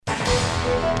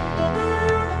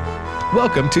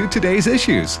Welcome to Today's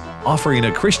Issues, offering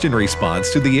a Christian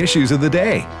response to the issues of the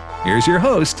day. Here's your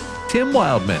host, Tim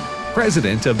Wildman,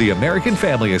 President of the American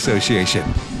Family Association.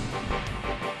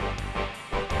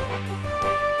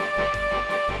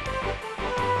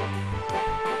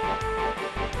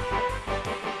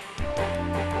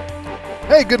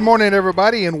 Hey, good morning,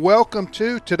 everybody, and welcome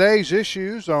to Today's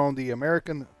Issues on the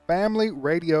American Family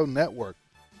Radio Network.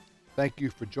 Thank you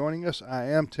for joining us. I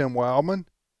am Tim Wildman,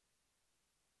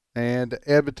 and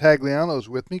Ed Vitagliano is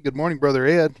with me. Good morning, Brother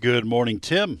Ed. Good morning,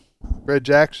 Tim. Fred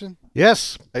Jackson.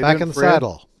 Yes, back in the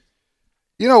saddle.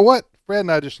 You know what Fred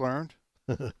and I just learned?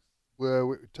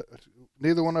 Well,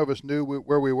 neither one of us knew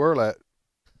where we were at,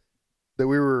 that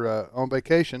we were on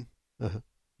vacation.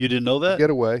 You didn't know that?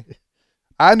 Getaway.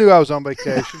 I knew I was on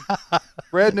vacation.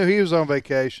 Fred knew he was on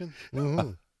vacation.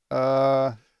 Mm-hmm.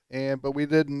 But we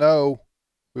didn't know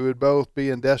we would both be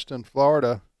in Destin,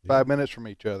 Florida, 5 minutes from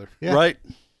each other. Yeah. Right.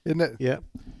 Isn't it? Yeah.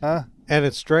 Huh? And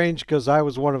it's strange because I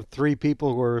was one of three people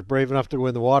who were brave enough to go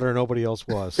in the water and nobody else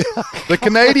was. The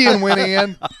Canadian went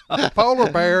in,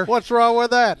 polar bear. What's wrong with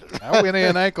that? I went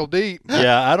in ankle deep.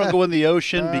 Yeah, I don't go in the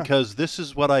ocean because this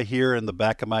is what I hear in the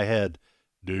back of my head.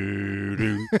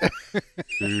 Doo-doo,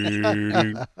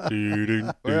 doo-doo,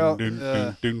 doo-doo, Well,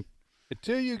 doo-doo.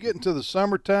 Until you get into the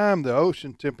summertime, the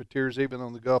ocean temperatures, even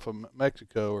on the Gulf of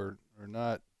Mexico, are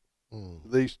not,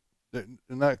 at least, they're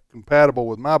not compatible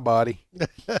with my body.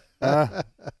 I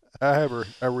have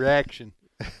a reaction.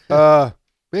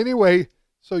 Anyway,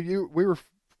 so we were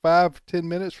 5-10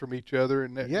 minutes from each other,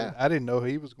 and I didn't know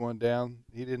he was going down.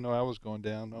 He didn't know I was going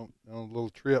down on a little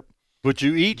trip. But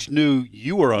you each knew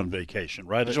you were on vacation,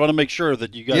 right? I just want to make sure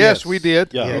that you guys. Yes, we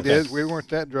did. Yeah, we did. We weren't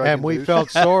that drunk. And we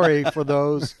felt sorry for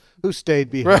those who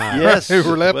stayed behind. Right. Yes, who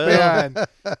were left behind.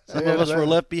 Some of us were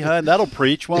left behind. That'll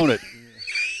preach, won't it?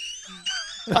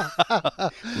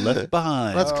 Left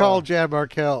behind. Let's call Jan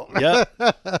Markell. Yeah.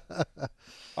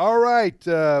 All right.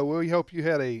 We hope you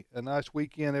had a nice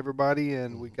weekend, everybody,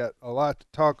 and we got a lot to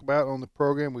talk about on the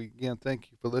program. We again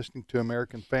thank you for listening to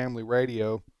American Family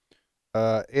Radio.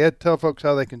 Ed, tell folks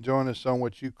how they can join us on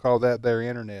what you call their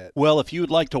internet. Well, if you would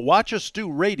like to watch us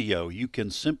do radio, you can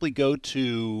simply go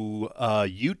to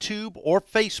YouTube or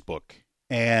Facebook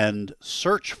and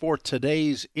search for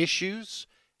Today's Issues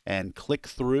and click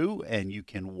through, and you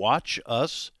can watch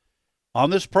us on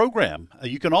this program.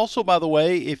 You can also, by the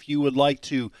way, if you would like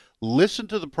to listen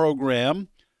to the program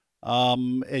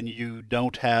and you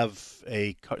don't have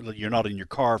you're not in your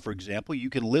car, for example, you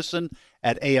can listen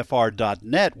at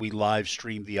afr.net. We live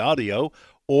stream the audio,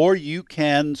 or you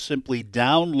can simply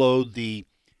download the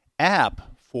app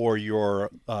for your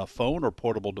phone or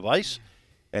portable device,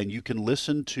 and you can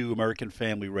listen to American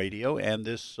Family Radio and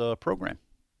this program.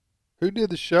 Who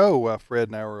did the show while Fred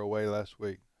and I were away last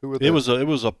week? Who were It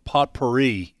was a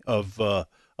potpourri of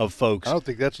folks. I don't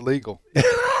think that's legal.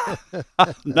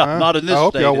 Not in this I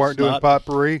hope state. y'all weren't doing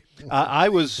potpourri. I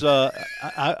was on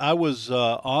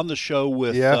the show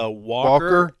with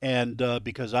Walker. And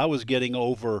because I was getting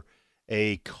over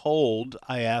a cold,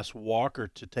 I asked Walker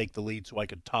to take the lead so I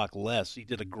could talk less. He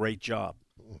did a great job.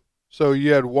 So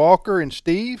you had Walker and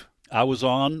Steve? I was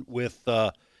on with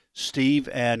Steve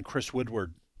and Chris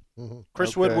Woodward. Mm-hmm.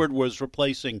 Chris Okay. Woodward was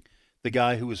replacing the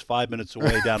guy who was 5 minutes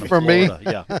away down in From me?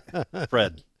 Florida. Yeah,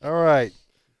 Fred. All right,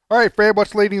 Fred,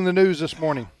 what's leading the news this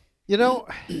morning? You know,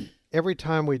 every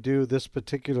time we do this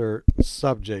particular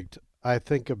subject, I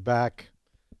think back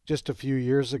just a few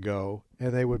years ago,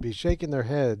 and they would be shaking their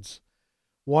heads,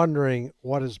 wondering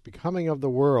what is becoming of the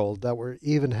world that we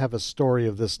even have a story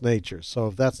of this nature. So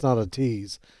if that's not a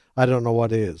tease, I don't know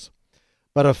what is.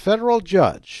 But a federal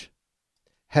judge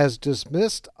has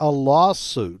dismissed a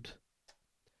lawsuit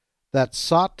that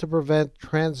sought to prevent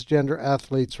transgender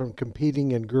athletes from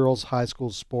competing in girls' high school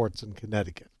sports in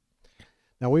Connecticut.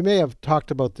 Now, we may have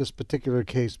talked about this particular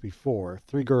case before.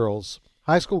 3 girls,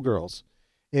 high school girls,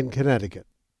 in Connecticut.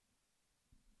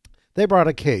 They brought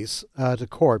a case to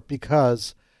court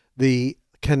because the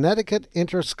Connecticut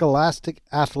Interscholastic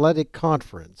Athletic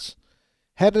Conference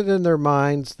had it in their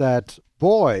minds that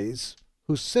boys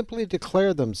who simply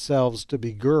declare themselves to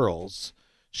be girls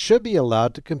should be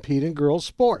allowed to compete in girls'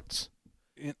 sports.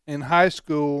 In high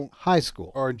school High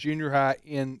school. or junior high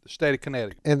in the state of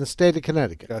Connecticut. In the state of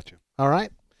Connecticut. Gotcha. All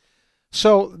right?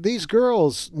 So these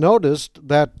girls noticed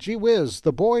that, gee whiz,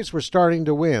 the boys were starting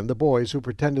to win. The boys who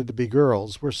pretended to be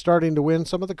girls were starting to win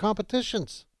some of the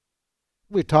competitions.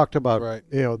 We talked about, Right.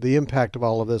 the impact of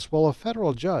all of this. Well, a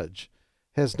federal judge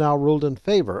has now ruled in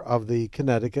favor of the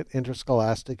Connecticut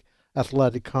Interscholastic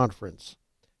Athletic Conference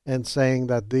and saying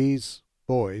that these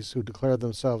boys who declare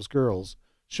themselves girls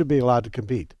should be allowed to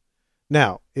compete.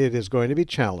 Now, it is going to be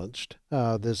challenged.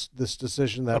 This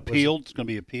decision that Appealed? It's going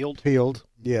to be appealed? Appealed,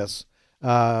 yes.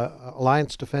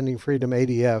 Alliance Defending Freedom,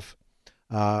 ADF,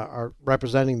 are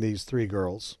representing these three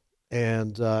girls,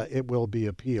 and it will be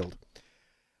appealed.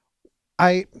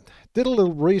 I did a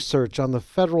little research on the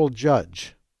federal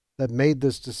judge that made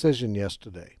this decision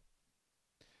yesterday.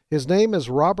 His name is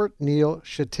Robert Neal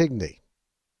Shattugney.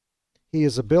 He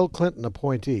is a Bill Clinton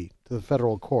appointee to the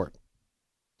federal court.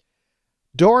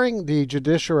 During the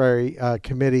Judiciary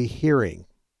Committee hearing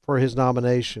for his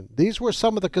nomination, these were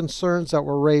some of the concerns that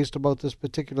were raised about this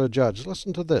particular judge.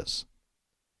 Listen to this.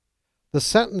 The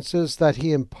sentences that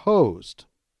he imposed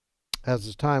at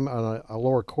his time on a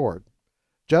lower court,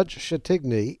 Judge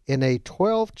Shattugney, in a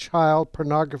 12 child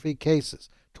pornography cases,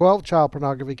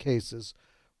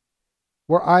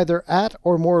 were either at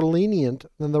or more lenient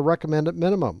than the recommended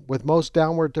minimum, with most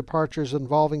downward departures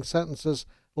involving sentences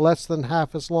less than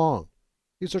half as long.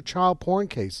 These are child porn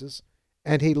cases,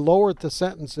 and he lowered the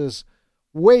sentences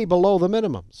way below the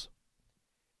minimums.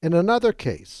 In another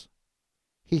case,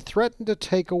 he threatened to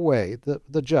take away,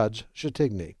 the judge,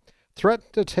 Shattugney,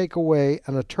 threatened to take away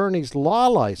an attorney's law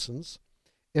license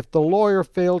if the lawyer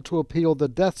failed to appeal the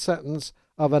death sentence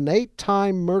of an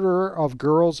 8-time murderer of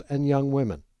girls and young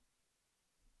women.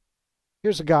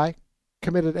 Here's a guy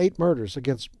committed 8 murders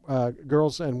against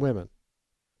girls and women.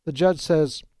 The judge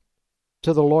says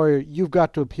to the lawyer, you've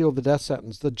got to appeal the death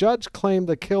sentence. The judge claimed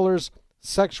the killer's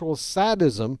sexual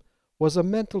sadism was a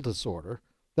mental disorder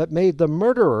that made the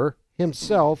murderer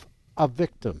himself a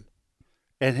victim.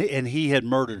 And he had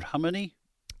murdered how many?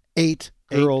 8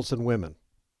 girls and women.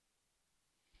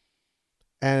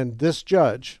 And this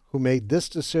judge, who made this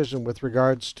decision with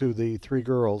regards to the 3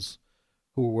 girls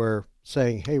who were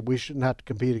saying, hey, we shouldn't have to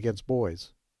compete against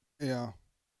boys. Yeah.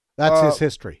 That's his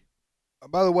history.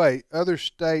 By the way, other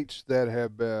states that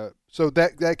have so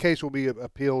that case will be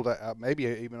appealed, maybe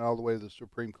even all the way to the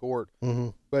Supreme Court. Mm-hmm.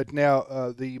 But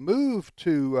now the move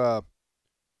to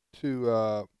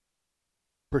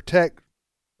protect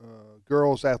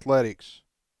girls' athletics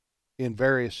in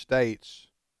various states,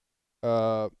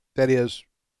 that is,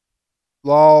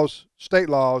 state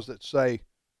laws that say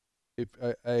if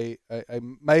a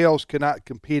males cannot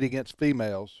compete against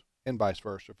females, and vice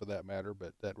versa for that matter,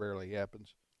 but that rarely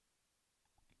happens.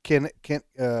 Cannot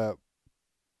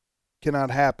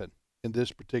happen in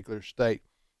this particular state.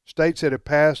 States that have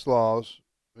passed laws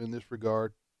in this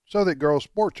regard so that girls'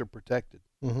 sports are protected,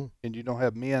 Mm-hmm. and you don't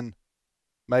have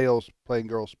males playing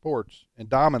girls' sports and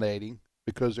dominating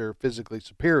because they're physically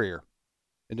superior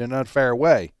in an unfair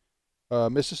way.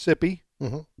 Mississippi,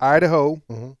 Mm-hmm. Idaho,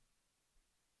 Mm-hmm.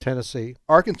 Tennessee,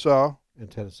 Arkansas, and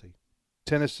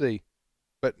Tennessee.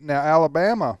 But now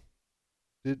Alabama,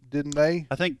 didn't they?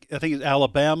 I think it's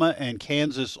Alabama and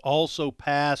Kansas also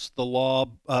passed the law,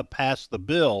 passed the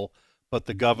bill, but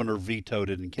the governor vetoed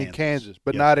it in Kansas. In Kansas,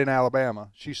 but Yes. not in Alabama.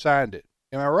 She signed it.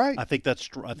 Am I right? I think that's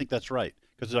right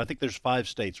because I think there's 5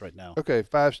 states right now. Okay,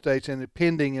 5 states and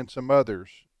pending in some others.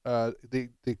 The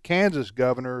Kansas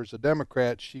governor is a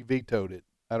Democrat. She vetoed it.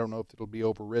 I don't know if it'll be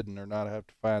overridden or not. I have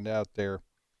to find out there.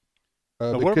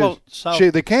 Now, what about South?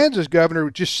 The Kansas governor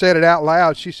just said it out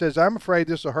loud. She says, "I'm afraid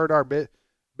this will hurt our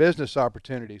business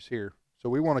opportunities here. So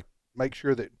we want to make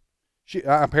sure that."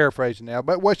 I'm paraphrasing now,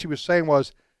 but what she was saying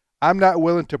was, "I'm not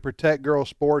willing to protect girls'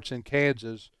 sports in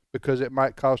Kansas because it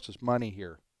might cost us money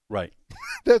here." Right.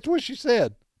 That's what she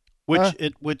said.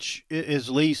 Which is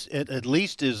at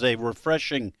least is a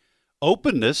refreshing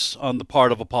openness on the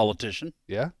part of a politician.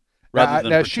 Yeah. Rather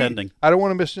than pretending. I don't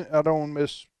want to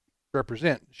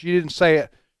misrepresent. She didn't say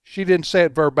it. She didn't say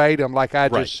it verbatim like I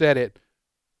just said it,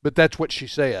 but that's what she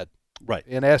said. Right.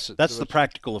 In essence, that's the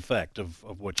practical effect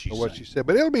of what she said. She said.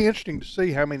 But it'll be interesting to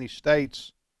see how many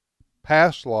states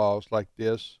pass laws like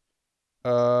this,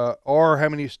 or how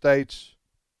many states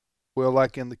will,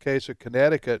 like in the case of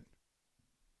Connecticut,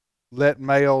 let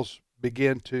males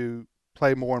begin to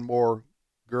play more and more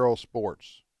girls'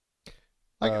 sports.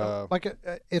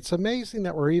 It's amazing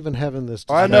that we're even having this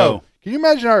I discussion. know. Can you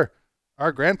imagine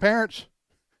our grandparents?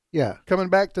 Yeah. Coming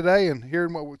back today and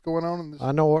hearing what was going on in this.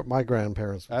 I know what my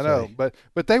grandparents would say. but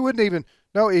they wouldn't even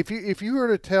know if you were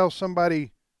to tell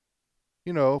somebody,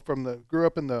 grew up in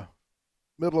the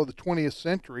middle of the 20th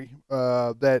century,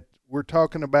 that we're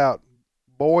talking about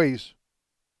boys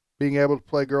being able to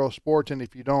play girls' sports, and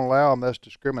if you don't allow them, that's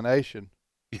discrimination.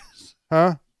 Yes.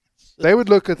 Huh? They would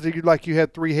look at you like you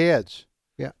had 3 heads.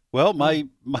 Yeah. Well, my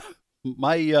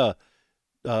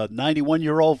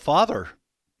 91-year-old father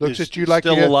looks is at you like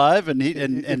still you alive, and he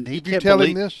can't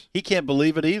believe this. He can't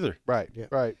believe it either. Right. Yeah.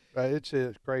 Right. It's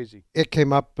crazy. It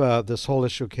came up. This whole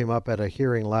issue came up at a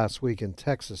hearing last week in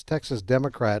Texas. Texas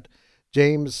Democrat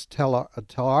James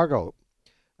Telargo,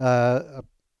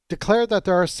 declared that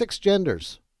there are 6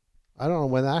 genders. I don't know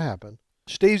when that happened.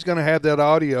 Steve's going to have that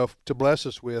audio to bless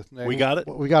us with. Now, We got it?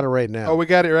 We got it right now. Oh, we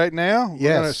got it right now? Yes.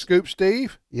 We're going to scoop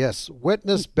Steve? Yes.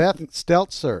 Witness Beth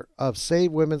Stelzer of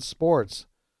Save Women's Sports.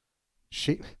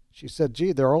 She said,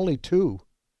 gee, there are only 2,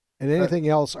 and anything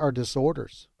else are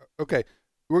disorders. Okay.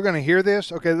 We're going to hear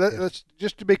this. Okay, let's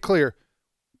just to be clear,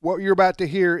 what you're about to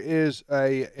hear is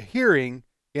a hearing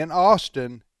in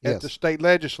Austin at Yes. the state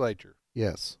legislature.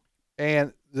 Yes.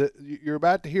 And you're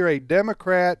about to hear a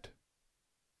Democrat,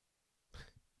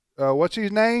 what's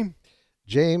his name?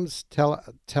 James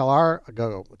Telargo.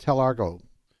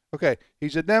 Okay,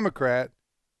 he's a Democrat,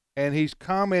 and he's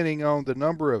commenting on the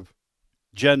number of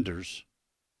Genders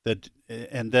that,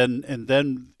 and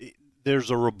then there's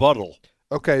a rebuttal.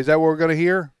 Okay, is that what we're going to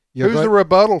hear? You're Who's going- the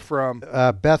rebuttal from?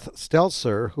 Beth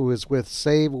Stelzer, who is with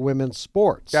Save Women's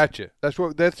Sports. Gotcha. That's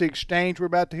the exchange we're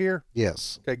about to hear?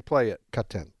 Yes. Okay, play it. Cut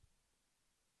 10.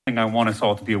 thing I want us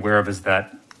all to be aware of is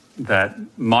that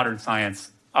modern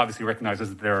science obviously recognizes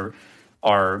that there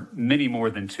are many more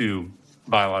than 2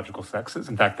 biological sexes.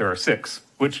 In fact, there are 6,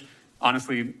 which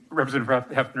honestly, Representative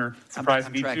Hefner, surprised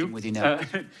I'm me tracking too. with you now.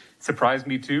 Surprised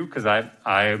me too, because I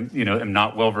am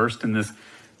not well versed in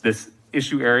this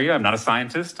issue area. I'm not a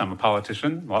scientist. I'm a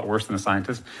politician, a lot worse than a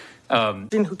scientist.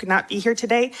 Who could not be here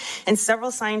today, and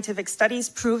several scientific studies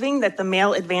proving that the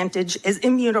male advantage is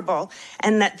immutable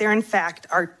and that there in fact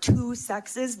are 2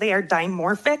 sexes. They are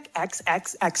dimorphic,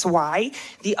 XX, XY.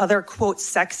 The other, quote,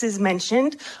 sexes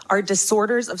mentioned are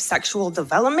disorders of sexual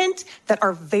development that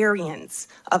are variants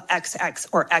of XX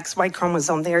or XY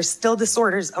chromosome. They are still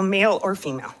disorders of male or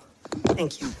female.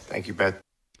 Thank you. Thank you, Beth.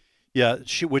 Yeah,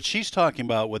 what she's talking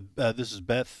about with this is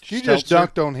Beth. She just Stelzer.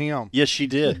 dunked on him. Yes, she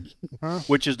did. Huh?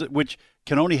 Which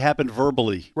can only happen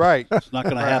verbally. Right. It's not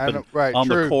going to happen on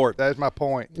true. the court. That's my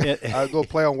point. I go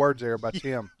play on words there about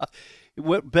Tim.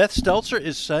 What Beth Stelzer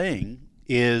is saying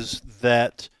is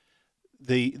that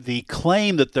the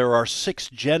claim that there are 6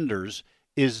 genders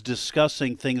is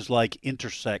discussing things like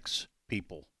intersex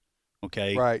people.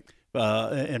 Okay. Right.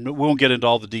 And we won't get into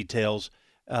all the details.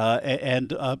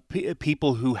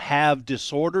 People who have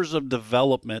disorders of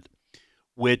development,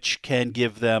 which can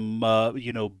give them,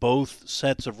 both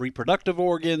sets of reproductive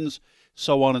organs,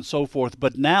 so on and so forth.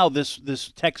 But now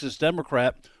this Texas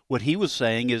Democrat, what he was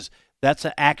saying is that's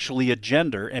actually a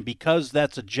gender, and because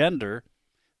that's a gender,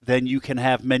 then you can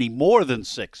have many more than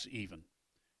 6. Even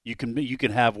you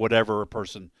can have whatever a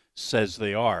person says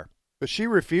they are. But she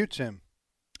refutes him.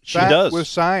 She does with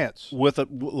science. with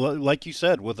like you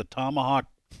said, with a tomahawk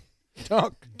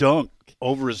Dunk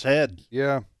over his head.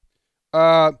 Yeah.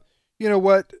 You know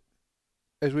what?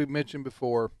 As we've mentioned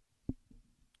before,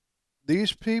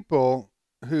 these people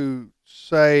who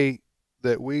say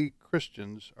that we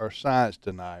Christians are science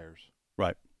deniers.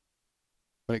 Right.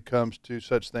 When it comes to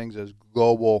such things as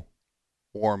global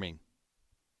warming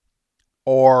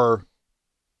or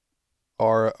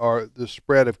the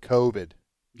spread of COVID.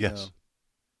 Yes.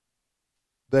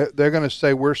 They're going to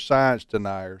say we're science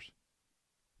deniers.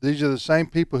 These are the same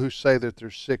people who say that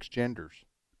there's 6 genders.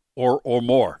 Or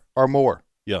more. Or more.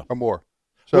 Yeah. Or more.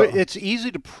 So Well, it's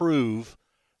easy to prove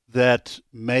that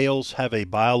males have a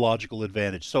biological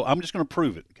advantage. So I'm just going to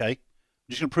prove it, okay? I'm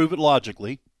just going to prove it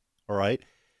logically, all right?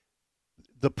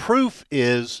 The proof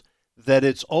is that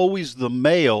it's always the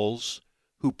males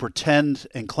who pretend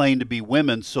and claim to be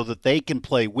women so that they can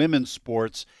play women's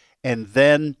sports and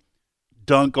then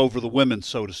dunk over the women,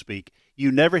 so to speak.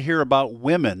 You never hear about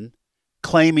women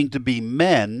claiming to be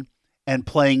men and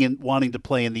wanting to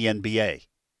play in the NBA.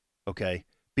 Okay?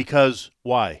 Because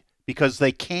why? Because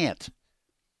they can't.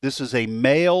 This is a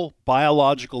male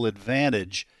biological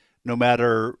advantage, no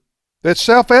matter. It's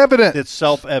self-evident. It's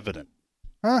self-evident.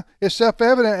 Huh? It's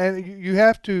self-evident, and you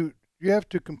have to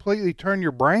completely turn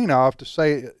your brain off to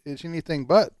say it's anything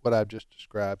but what I've just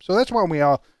described. So that's why we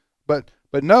all. But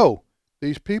no,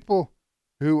 these people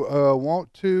who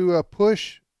want to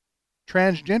push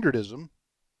transgenderism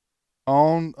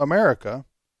on America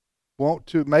want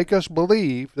to make us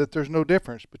believe that there's no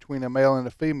difference between a male and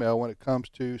a female when it comes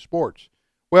to sports.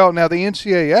 Well, now the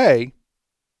NCAA,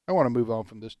 I want to move on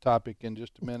from this topic in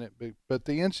just a minute, but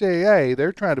the NCAA,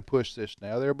 they're trying to push this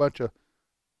now. They're a bunch of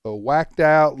whacked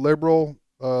out liberal,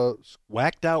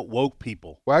 whacked out woke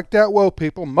people. Whacked out woke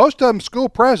people. Most of them school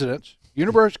presidents,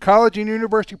 college and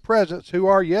university presidents who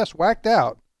are, yes, whacked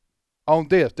out on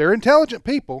this. They're intelligent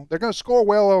people. They're going to score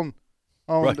well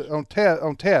on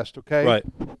test, okay? Right.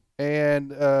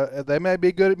 And they may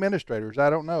be good administrators. I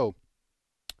don't know.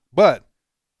 But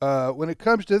when it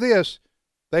comes to this,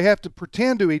 they have to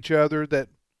pretend to each other that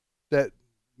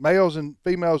males and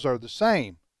females are the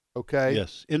same. Okay.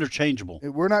 Yes, interchangeable.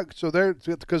 We're not, so they're,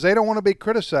 because they don't want to be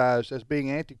criticized as being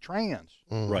anti-trans.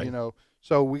 Right. You know,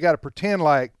 so we got to pretend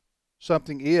like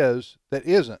something is that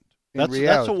isn't in That's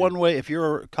reality. a one way. If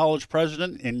you're a college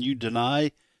president and you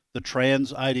deny the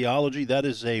trans ideology, that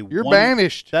is You're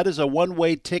banished. That is a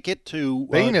one-way ticket to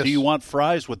Venus. do you want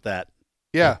fries with that?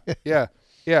 Yeah,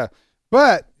 yeah.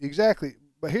 But exactly.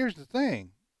 But here's the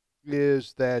thing: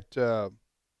 is that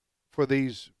for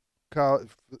these for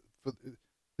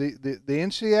the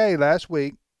NCAA last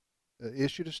week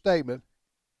issued a statement,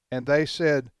 and they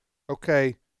said,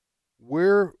 okay,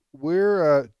 we're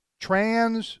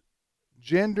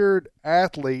transgendered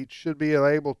athletes should be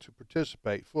able to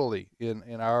participate fully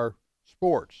in our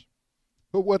sports.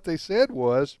 But what they said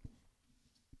was,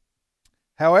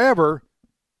 however,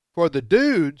 for the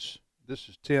dudes, this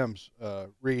is Tim's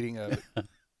reading of it,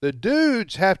 the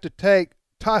dudes have to take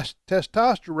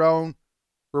testosterone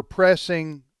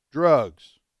repressing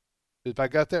drugs. If I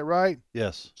got that right?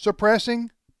 Yes.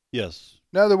 Suppressing? Yes.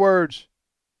 In other words,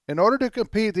 in order to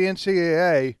compete at the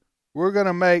NCAA, we're going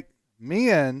to make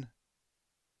men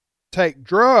take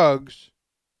drugs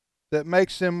that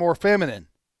makes them more feminine.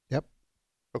 Yep.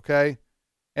 Okay?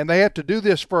 And they have to do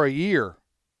this for a year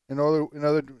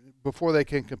before they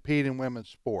can compete in women's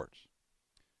sports.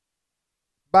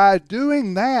 By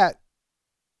doing that,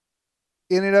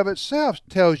 in and of itself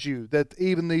tells you that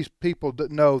even these people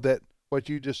that know that what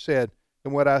you just said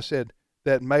and what I said,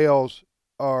 that males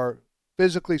are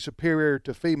physically superior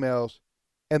to females,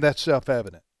 and that's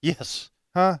self-evident. Yes.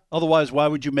 Huh? Otherwise, why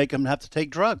would you make them have to take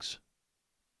drugs?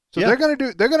 So Yeah.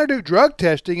 they're gonna do drug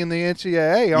testing in the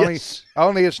NCAA. Yes.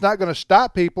 Only it's not going to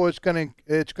stop people. It's going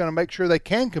to make sure they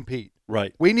can compete.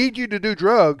 Right. We need you to do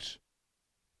drugs.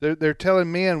 They're telling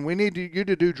men we need you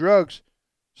to do drugs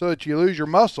so that you lose your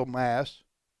muscle mass,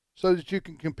 so that you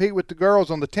can compete with the girls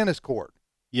on the tennis court.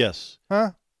 Yes.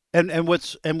 Huh? And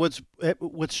what's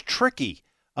tricky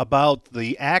about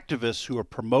the activists who are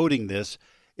promoting this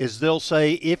is they'll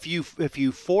say if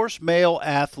you force male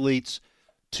athletes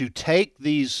to take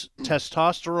these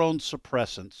testosterone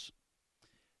suppressants,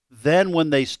 then when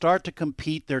they start to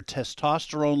compete, their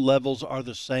testosterone levels are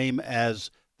the same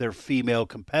as their female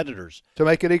competitors. To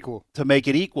make it equal.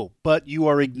 But you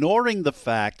are ignoring the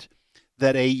fact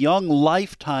that a young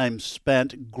lifetime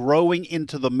spent growing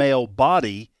into the male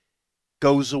body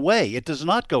goes away. It does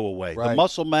not go away. Right. The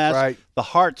muscle mass, Right. the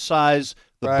heart size,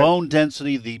 the Right. bone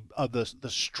density, the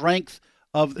strength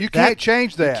of You can't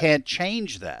change that. You can't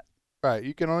change that. Right.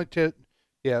 You can only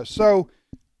yeah. So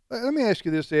let me ask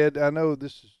you this, Ed. I know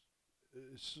this is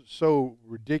so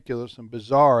ridiculous and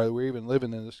bizarre that we're even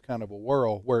living in this kind of a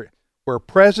world where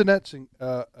presidents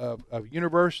of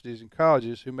universities and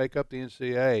colleges who make up the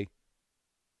NCAA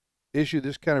issue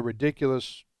this kind of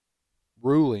ridiculous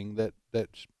ruling that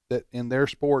in their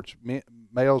sports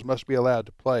males must be allowed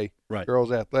to play Right.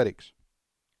 girls' athletics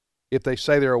if they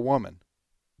say they're a woman.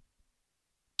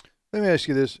 Let me ask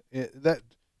you this: that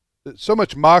so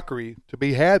much mockery to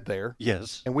be had there.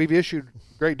 Yes. And we've issued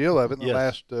a great deal of it in the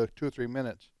Yes. last 2 or 3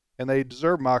 minutes. And they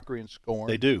deserve mockery and scorn.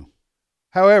 They do.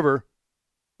 However,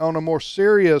 on a more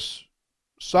serious,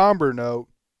 somber note,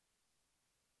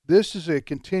 this is a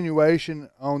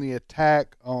continuation on the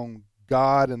attack on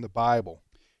God and the Bible.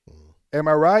 Am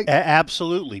I right?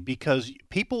 Absolutely, because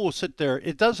people will sit there.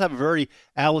 It does have a very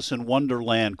Alice in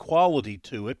Wonderland quality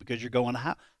to it, because you're going,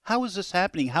 how is this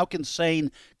happening? How can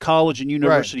sane college and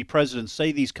university presidents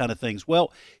say these kind of things?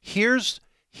 Well, here's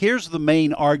the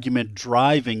main argument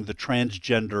driving the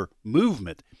transgender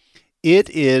movement. It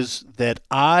is that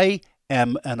I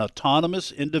am an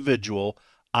autonomous individual.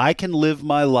 I can live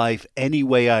my life any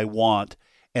way I want.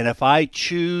 And if I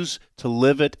choose to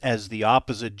live it as the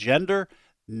opposite gender,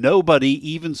 nobody,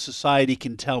 even society,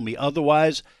 can tell me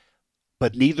otherwise,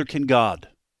 but neither can God.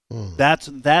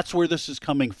 That's where this is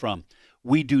coming from.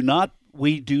 We do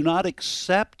not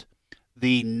accept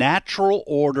the natural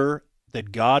order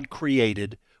that God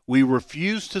created. We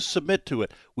refuse to submit to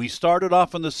it. We started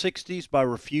off in the 60s by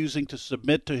refusing to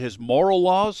submit to his moral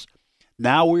laws.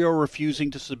 Now we are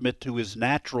refusing to submit to his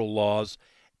natural laws,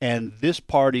 and this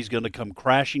party's going to come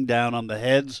crashing down on the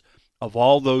heads of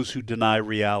all those who deny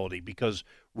reality, because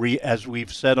as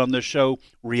we've said on this show,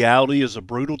 reality is a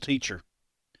brutal teacher.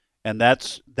 And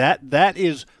that's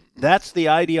the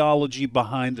ideology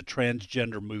behind the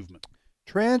transgender movement.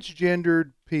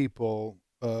 Transgendered people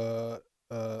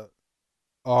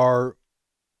are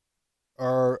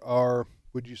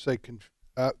would you say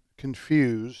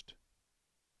confused?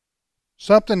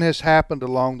 Something has happened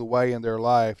along the way in their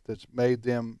life that's made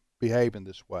them behave in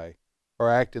this way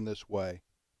or act in this way.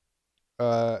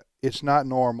 it's not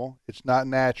normal. It's not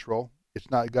natural. It's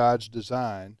not God's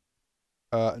design.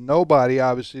 Nobody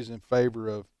obviously is in favor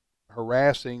of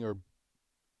harassing or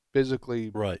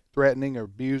physically threatening or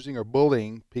abusing or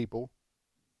bullying people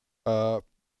for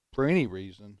any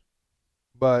reason.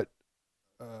 But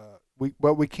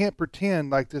we can't pretend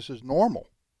like this is normal.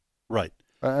 Right.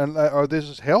 Or this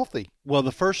is healthy. Well,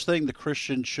 the first thing the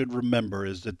Christian should remember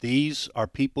is that these are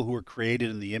people who are created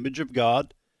in the image of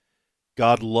God.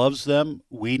 God loves them.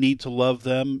 We need to love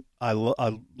them. I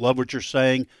love what you're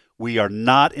saying. We are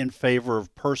not in favor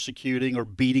of persecuting or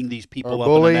beating these people up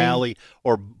in an alley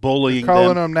or bullying them.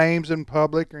 Calling them names in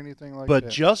public or anything like that. But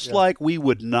just like we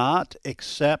would not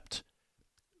accept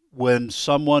when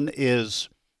someone has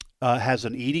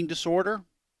an eating disorder,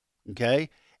 okay,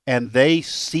 and they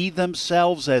see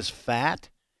themselves as fat,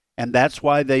 and that's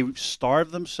why they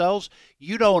starve themselves,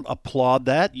 you don't applaud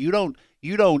that. You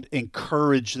don't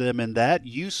encourage them in that.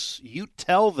 You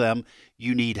tell them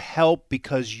you need help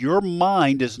because your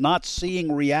mind is not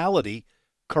seeing reality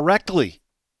correctly.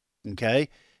 Okay?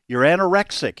 You're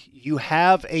anorexic. You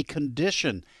have a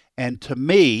condition. And to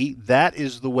me, that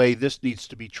is the way this needs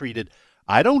to be treated.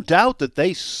 I don't doubt that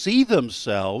they see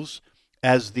themselves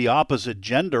as the opposite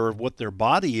gender of what their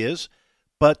body is,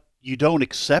 but you don't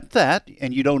accept that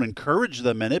and you don't encourage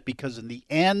them in it because in the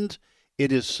end,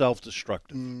 it is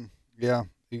self-destructive. Yeah,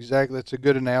 exactly. That's a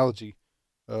good analogy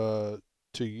to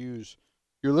use.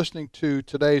 You're listening to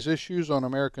Today's Issues on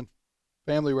American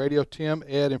Family Radio. Tim,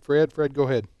 Ed, and Fred. Fred, go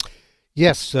ahead.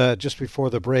 Yes, just before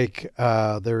the break,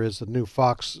 there is a new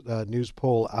Fox News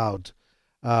poll out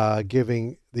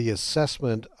giving the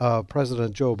assessment of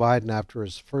President Joe Biden after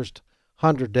his first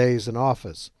 100 days in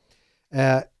office.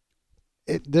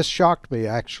 This shocked me,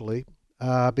 actually,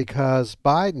 because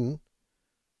Biden,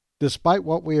 despite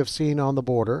what we have seen on the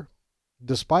border,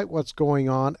 despite what's going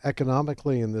on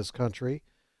economically in this country,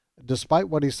 despite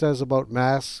what he says about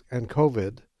masks and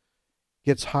COVID,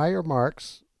 gets higher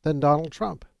marks than Donald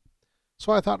Trump.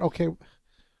 So I thought, okay.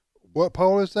 What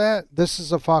poll is that? This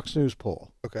is a Fox News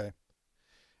poll. Okay.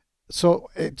 So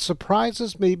it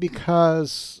surprises me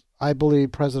because I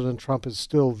believe President Trump is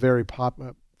still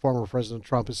former President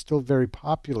Trump is still very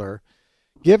popular.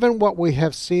 Given what we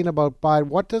have seen about Biden,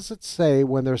 what does it say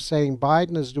when they're saying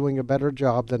Biden is doing a better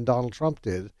job than Donald Trump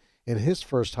did in his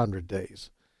first 100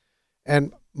 days?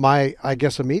 And my, I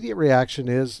guess, immediate reaction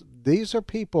is these are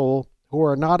people who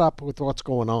are not up with what's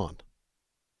going on.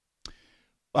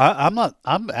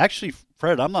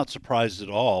 Fred, I'm not surprised at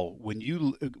all when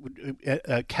you,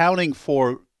 accounting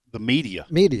for the media.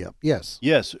 Media, yes.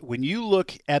 Yes, when you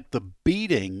look at the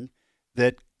beating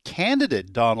that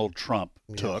candidate Donald Trump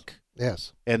took.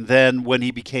 Yes. And then when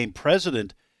he became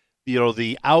president,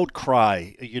 the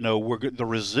outcry, the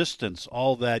resistance,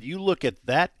 all that. You look at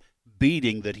that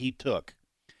beating that he took,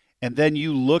 and then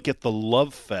you look at the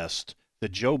love fest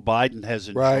that Joe Biden has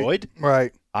enjoyed.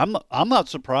 Right. I'm not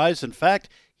surprised. In fact,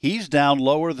 he's down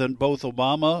lower than both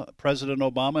President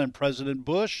Obama and President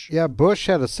Bush. Yeah, Bush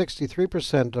had a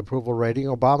 63% approval rating,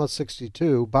 Obama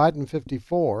 62, Biden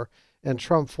 54, and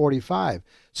Trump 45.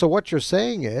 So what you're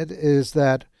saying, Ed, is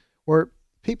that where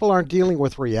people aren't dealing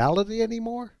with reality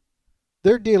anymore,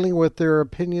 they're dealing with their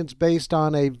opinions based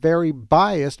on a very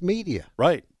biased media.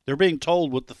 Right. They're being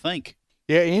told what to think.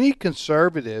 Yeah, any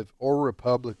conservative or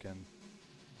Republican,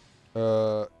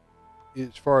 as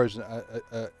far as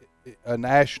a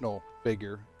national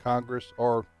figure, Congress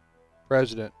or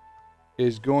president,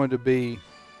 is going to be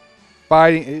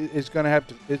fighting. It's going to have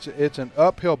to. It's an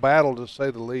uphill battle, to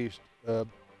say the least,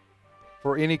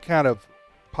 for any kind of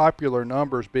popular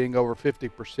numbers being over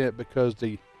 50%, because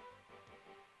the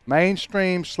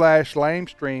mainstream /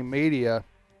 lamestream media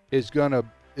is going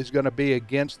to be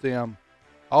against them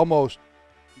almost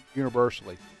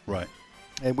universally. Right.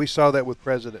 And we saw that with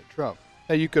President Trump.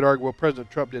 Now, you could argue, well, President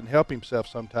Trump didn't help himself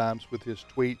sometimes with his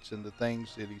tweets and the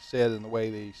things that he said and the way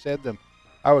that he said them.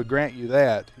 I would grant you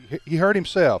that. He hurt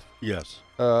himself. Yes.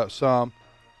 Some.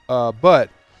 But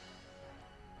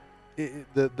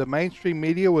the mainstream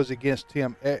media was against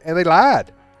him, and they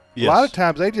lied. Yes. A lot of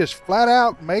times they just flat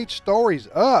out made stories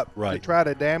up to Right. try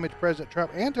to damage President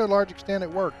Trump, and to a large extent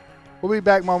it worked. We'll be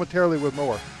back momentarily with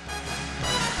more.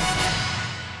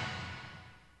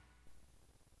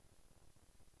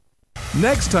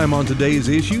 Next time on Today's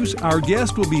Issues, our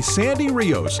guest will be Sandy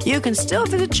Rios. You can still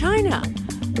visit China.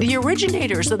 The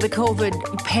originators of the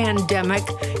COVID pandemic,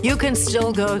 you can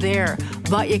still go there.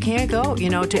 But you can't go,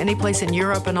 to any place in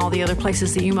Europe and all the other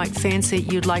places that you might fancy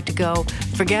you'd like to go.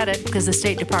 Forget it, because the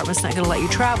State Department's not going to let you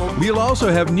travel. We'll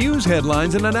also have news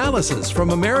headlines and analysis from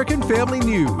American Family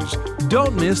News.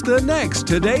 Don't miss the next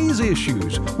Today's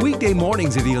Issues, weekday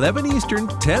mornings at 11 Eastern,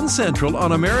 10 Central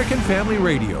on American Family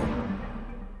Radio.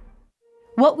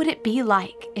 What would it be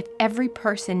like if every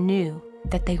person knew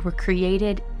that they were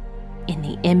created in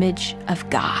the image of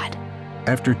God?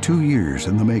 After 2 years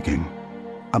in the making,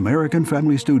 American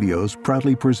Family Studios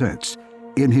proudly presents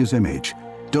In His Image,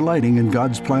 delighting in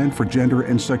God's plan for gender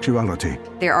and sexuality.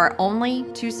 There are only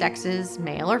two sexes,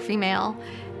 male or female.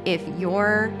 If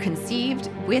you're conceived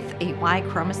with a Y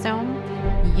chromosome,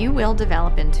 you will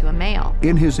develop into a male.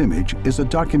 In His Image is a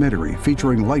documentary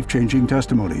featuring life-changing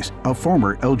testimonies of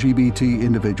former LGBT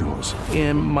individuals.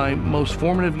 In my most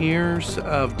formative years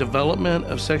of development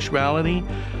of sexuality,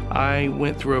 I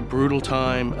went through a brutal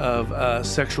time of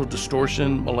sexual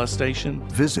distortion, molestation.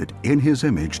 Visit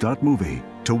inhisimage.movie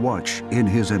to watch In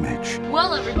His Image.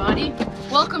 Well, everybody,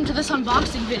 welcome to this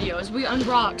unboxing video as we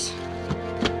unbox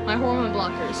my hormone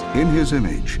blockers. In His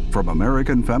Image from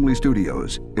American Family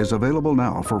Studios is available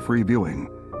now for free viewing.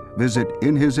 Visit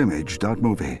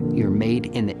inhisimage.movie. You're made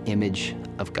in the image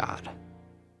of God.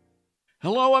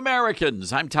 Hello,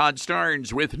 Americans. I'm Todd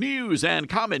Starnes with news and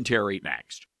commentary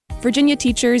next. Virginia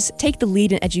teachers, take the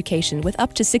lead in education with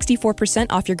up to 64%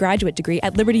 off your graduate degree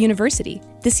at Liberty University.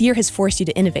 This year has forced you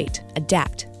to innovate,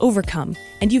 adapt, overcome,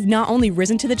 and you've not only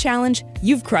risen to the challenge,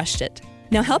 you've crushed it.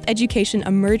 Now help education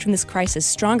emerge from this crisis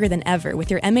stronger than ever with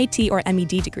your MAT or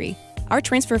MED degree. Our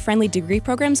transfer-friendly degree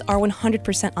programs are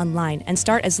 100% online and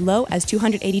start as low as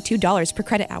 $282 per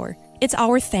credit hour. It's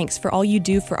our thanks for all you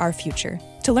do for our future.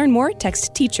 To learn more,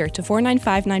 text TEACHER to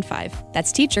 49595.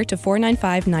 That's TEACHER to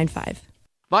 49595.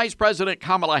 Vice President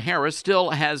Kamala Harris still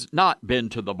has not been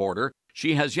to the border.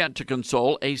 She has yet to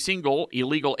console a single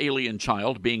illegal alien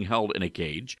child being held in a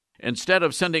cage. Instead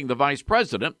of sending the vice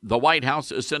president, the White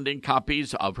House is sending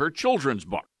copies of her children's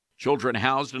book. Children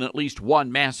housed in at least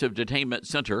one massive detainment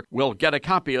center will get a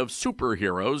copy of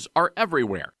Superheroes Are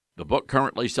Everywhere, the book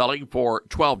currently selling for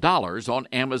 $12 on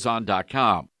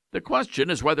Amazon.com. The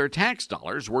question is whether tax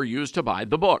dollars were used to buy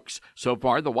the books. So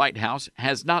far, the White House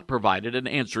has not provided an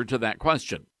answer to that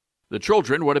question. The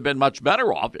children would have been much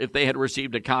better off if they had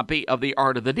received a copy of The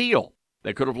Art of the Deal.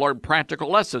 They could have learned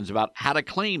practical lessons about how to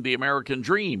claim the American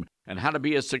dream and how to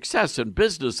be a success in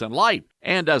business and life.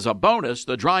 And as a bonus,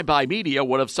 the drive-by media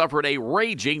would have suffered a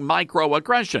raging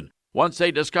microaggression once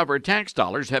they discovered tax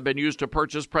dollars had been used to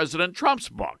purchase President Trump's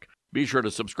book. Be sure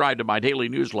to subscribe to my daily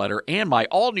newsletter and my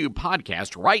all-new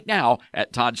podcast right now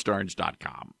at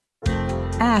toddstarnes.com.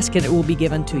 Ask and it will be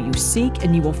given to you. Seek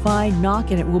and you will find. Knock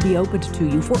and it will be opened to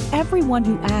you. For everyone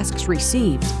who asks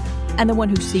receives, and the one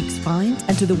who seeks finds,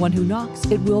 and to the one who knocks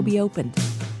it will be opened.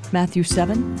 Matthew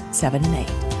 7:7 and 8.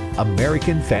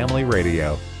 American Family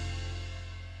Radio.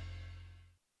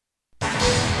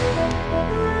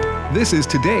 This is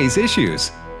Today's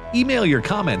Issues. Email your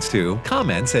comments to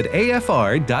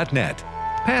comments@afr.net.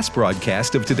 Past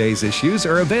broadcasts of Today's Issues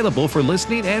are available for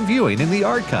listening and viewing in the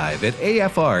archive at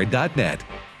afr.net.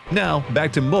 Now,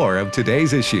 back to more of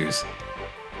Today's Issues.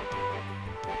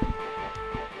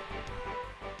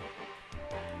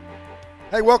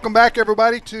 Hey, welcome back,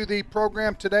 everybody, to the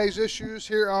program Today's Issues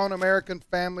here on American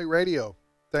Family Radio.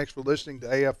 Thanks for listening to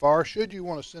AFR. Should you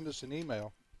want to send us an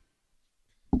email,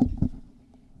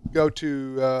 go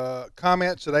to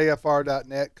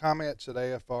comments@afr.net,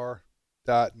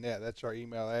 comments@afr.net. That's our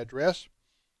email address.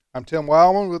 I'm Tim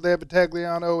Wildman with Ed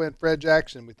Vitagliano and Fred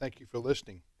Jackson. We thank you for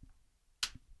listening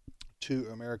to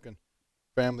American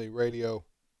Family Radio.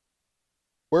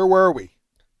 Where were we?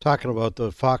 Talking about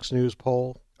the Fox News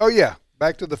poll. Oh, yeah.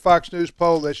 Back to the Fox News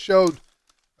poll that showed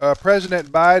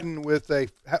President Biden with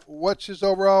what's his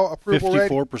overall approval rating?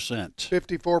 54%.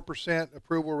 54%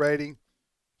 approval rating.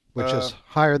 Which is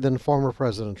higher than former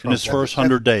President Trump. In his first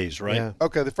 100 days, right? Yeah.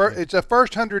 Okay, it's a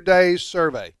first 100 days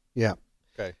survey. Yeah.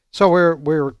 Okay. So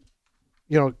we're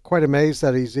quite amazed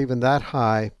that he's even that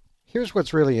high. Here's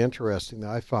what's really interesting that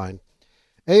I find.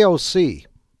 AOC,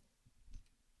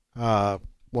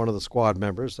 one of the squad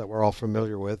members that we're all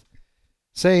familiar with,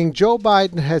 saying Joe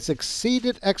Biden has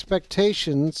exceeded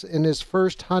expectations in his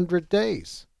first 100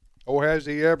 days. Oh, has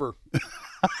he ever?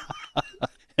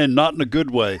 And not in a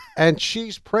good way. And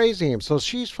she's praising him. So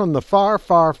she's from the far,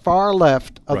 far, far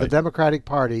left of the Democratic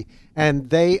Party, and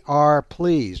they are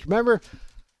pleased. Remember,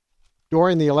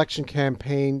 during the election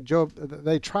campaign,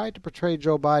 they tried to portray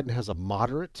Joe Biden as a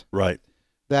moderate. Right.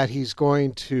 That he's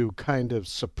going to kind of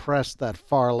suppress that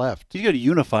far left. He's going to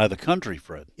unify the country,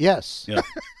 Fred. Yes. Yeah.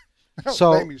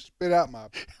 So make me spit out my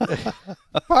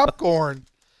popcorn.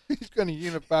 He's going to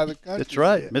unify the country. That's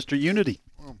right, Mr. Unity.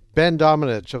 Ben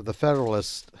Domenech of the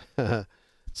Federalist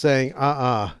saying,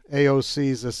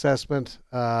 AOC's assessment,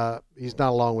 he's not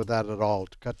along with that at all.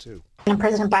 Cut to. And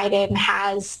President Biden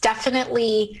has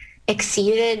definitely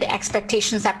exceeded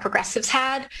expectations that progressives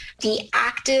had. The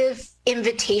active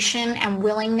invitation and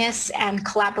willingness and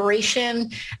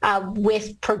collaboration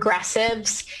with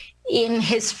progressives in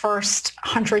his first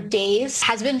 100 days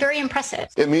has been very impressive.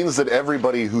 It means that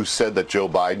everybody who said that Joe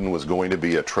Biden was going to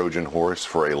be a Trojan horse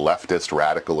for a leftist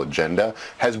radical agenda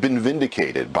has been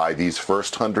vindicated by these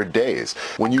first 100 days.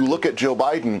 When you look at Joe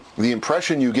Biden, the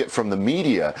impression you get from the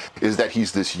media is that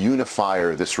he's this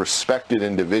unifier, this respected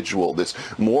individual, this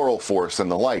moral force and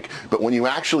the like. But when you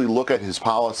actually look at his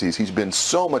policies, he's been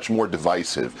so much more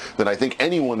divisive than I think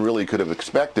anyone really could have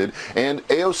expected. And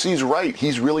AOC's right.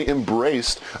 He's really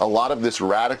embraced a lot of this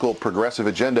radical progressive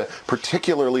agenda,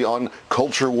 particularly on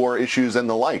culture war issues and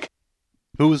the like.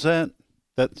 Who was that?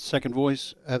 That second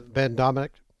voice? Ben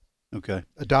Domenech. Okay.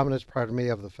 Domenech, pardon me,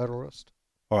 of the Federalist.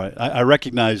 All right. I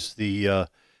recognize the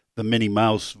Minnie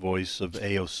Mouse voice of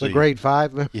AOC. The grade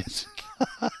 5? Yes.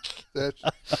 I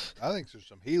think there's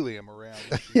some helium around.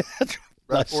 Yeah,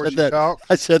 right before she talks.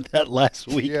 I said that last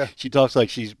week. Yeah. She talks like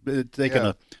she's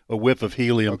taking a whiff of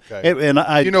helium. Okay.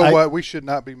 And you know what? We should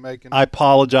not be making. I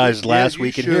apologized last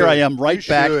week, and here I am right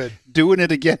back doing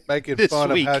it again. Making this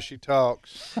fun week. of how she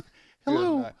talks.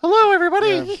 Hello,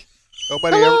 everybody.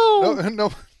 Yeah.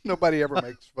 Nobody ever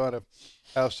makes fun of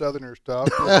how Southerners talk.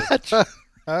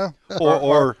 Huh?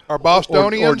 Or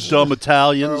Bostonians, or dumb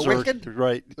Italians, or wicked.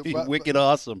 Right, wicked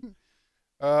awesome.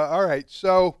 All right,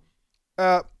 so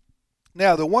now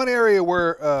the one area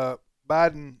where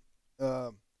Biden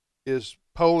is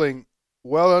polling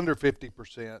well under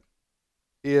 50%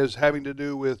 is having to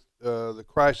do with the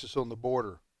crisis on the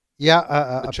border.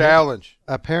 Yeah, the challenge.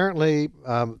 Apparently,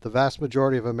 the vast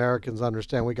majority of Americans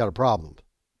understand we got a problem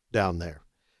down there.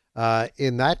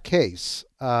 In that case,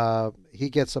 he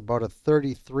gets about a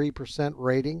 33%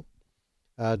 rating,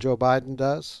 Joe Biden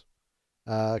does,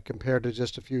 compared to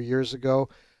just a few years ago.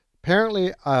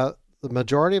 Apparently, the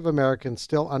majority of Americans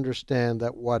still understand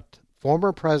that what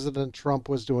former President Trump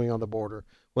was doing on the border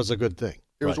was a good thing.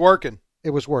 It was working.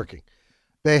 It was working.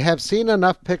 They have seen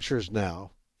enough pictures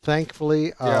now,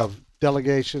 thankfully, of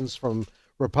delegations from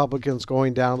Republicans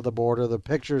going down to the border, the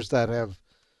pictures that have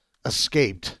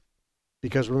escaped.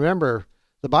 Because remember,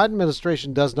 the Biden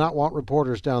administration does not want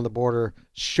reporters down the border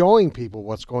showing people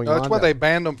what's going on. That's why they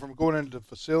banned them from going into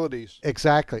facilities.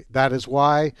 Exactly. That is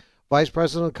why Vice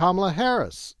President Kamala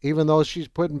Harris, even though she's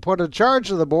put in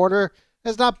charge of the border,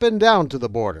 has not been down to the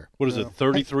border. What is it,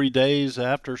 33 days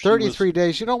after she 33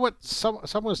 days. You know what?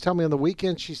 Someone was telling me on the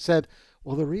weekend, she said,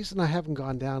 well, the reason I haven't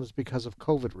gone down is because of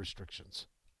COVID restrictions.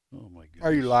 Oh, my goodness.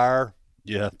 Are you liar?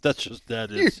 Yeah,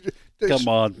 that is. Come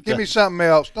on. Give me something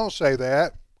else. Don't say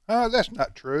that. That's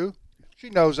not true. She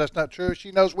knows that's not true.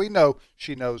 She knows we know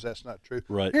she knows that's not true.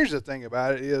 Right. Here's the thing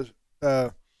about it is,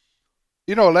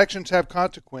 elections have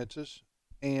consequences.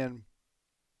 And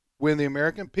when the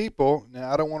American people,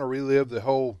 now I don't want to relive the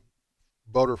whole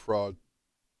voter fraud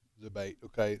debate,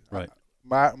 okay? Right.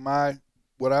 My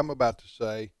what I'm about to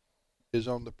say is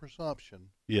on the presumption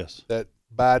that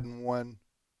Biden won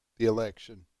the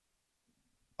election.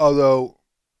 Although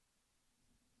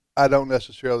I don't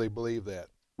necessarily believe that.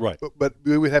 Right. But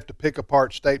we would have to pick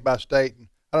apart state by state, and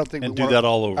I don't think do that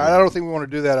all over. I don't think we want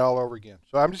to do that all over again.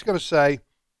 So I'm just going to say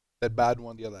that Biden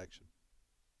won the election.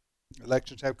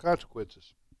 Elections have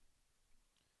consequences.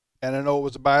 And I know it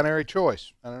was a binary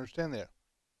choice. I understand that.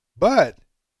 But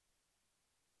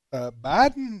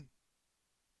Biden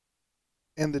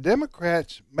and the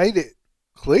Democrats made it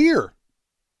clear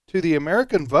to the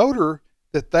American voter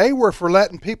that they were for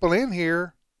letting people in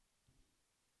here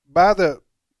by the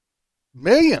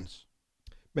millions.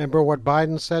 Remember what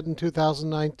Biden said in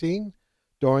 2019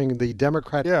 during the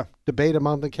Democrat debate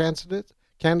among the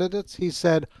candidates? He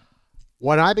said,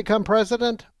 when I become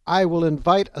president, I will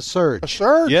invite a surge. A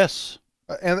surge? Yes.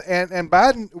 And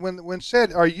Biden, when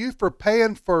said, are you for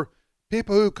paying for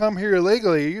people who come here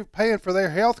illegally? Are you paying for their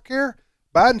health care?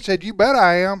 Biden said, you bet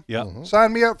I am. Yeah. Mm-hmm.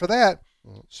 Sign me up for that.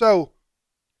 Mm-hmm. So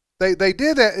they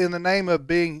did that in the name of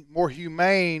being more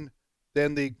humane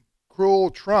than the cruel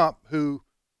Trump who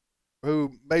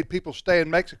made people stay in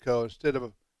Mexico instead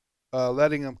of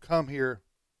letting them come here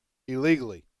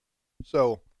illegally.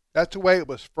 So that's the way it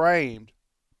was framed,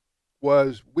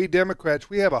 was we Democrats,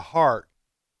 we have a heart.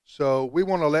 So we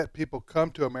want to let people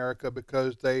come to America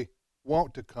because they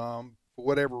want to come for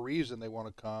whatever reason they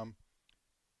want to come.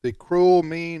 The cruel,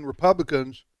 mean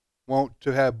Republicans want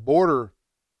to have border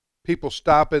people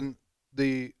stopping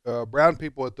the brown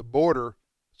people at the border.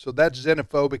 So that's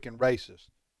xenophobic and racist.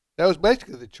 That was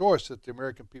basically the choice that the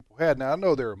American people had. Now, I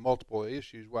know there are multiple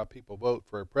issues why people vote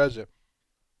for a president.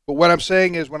 But what I'm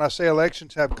saying is when I say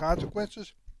elections have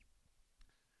consequences,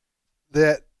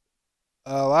 that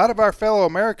a lot of our fellow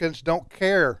Americans don't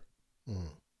care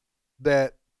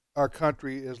that our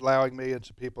country is allowing millions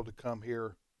of people to come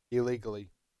here illegally.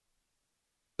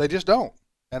 They just don't.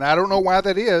 And I don't know why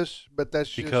that is, but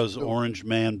that's because just Orange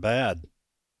Man bad.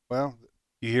 Well,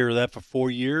 you hear that for 4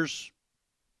 years?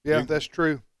 Yeah, that's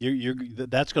true.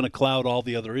 That's going to cloud all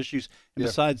the other issues. And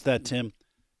besides that, Tim,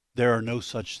 there is no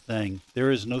such thing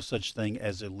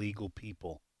as illegal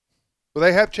people. Well,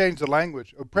 they have changed the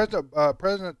language. President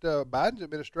Biden's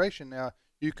administration now,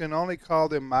 you can only call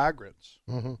them migrants.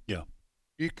 Mm-hmm. Yeah.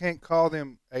 You can't call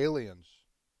them aliens.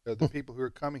 The people who are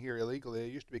coming here illegally, they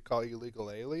used to be called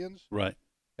illegal aliens. Right.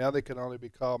 Now they can only be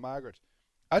called migrants.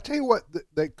 I tell you what,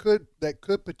 that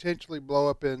could potentially blow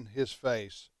up in his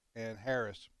face, and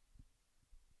Harris,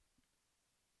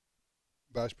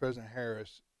 Vice President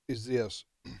Harris, is this.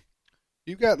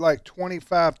 You've got like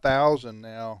 25,000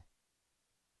 now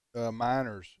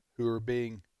minors who are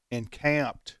being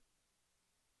encamped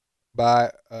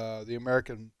by the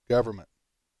American government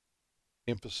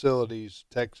in facilities,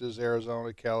 Texas,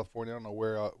 Arizona, California. I don't know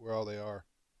where all they are.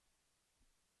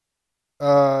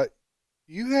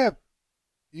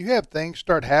 You have things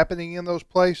start happening in those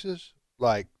places,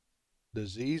 like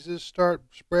diseases start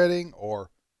spreading, or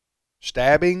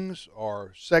stabbings,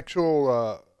 or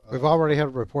sexual. We've already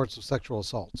had reports of sexual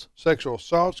assaults. Sexual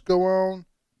assaults go on.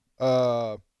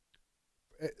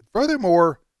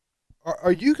 Furthermore,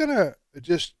 are you going to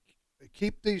just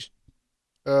keep these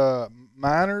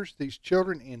minors, these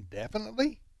children,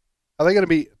 indefinitely? Are they going to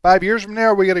be 5 years from now?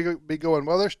 Are we going to be going?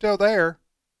 Well, they're still there,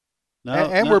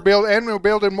 we're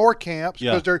building more camps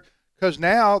because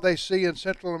now they see in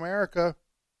Central America.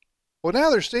 Well,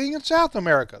 now they're seeing in South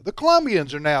America. The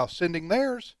Colombians are now sending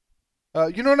theirs.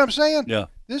 You know what I'm saying? Yeah.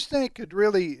 This thing could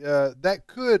really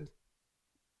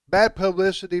bad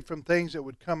publicity from things that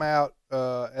would come out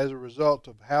as a result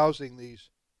of housing these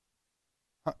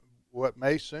what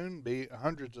may soon be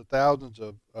hundreds of thousands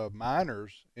of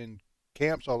minors in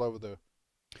camps all over the.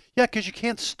 Yeah, because you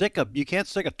can't stick a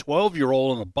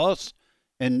 12-year-old on a bus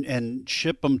and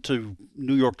ship them to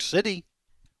New York City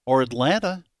or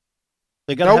Atlanta.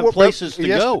 They got to have places to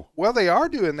go. Well, they are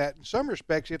doing that in some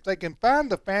respects. If they can find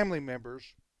the family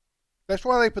members, that's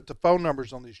why they put the phone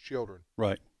numbers on these children.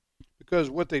 Right. Because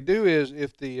what they do is,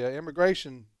 if the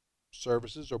immigration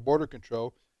services or border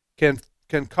control can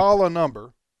call a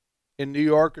number in New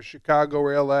York or Chicago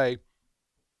or L.A.,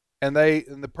 and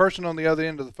the person on the other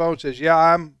end of the phone says, "Yeah,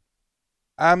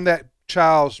 I'm that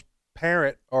child's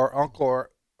parent or uncle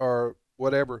or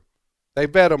whatever," they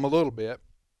vet them a little bit.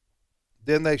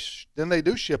 Then they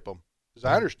do ship them, as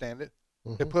I understand it.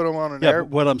 Mm-hmm. They put them on an air.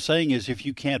 But what I'm saying is, if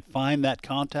you can't find that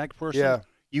contact person,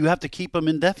 you have to keep them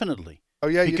indefinitely. Oh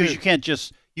yeah, because you can't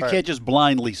just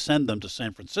blindly send them to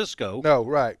San Francisco. No,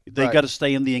 right. They got to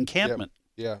stay in the encampment.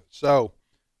 Yeah. So,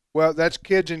 well, that's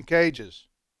kids in cages.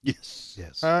 Yes.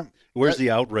 Huh? Where's the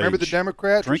outrage? Remember the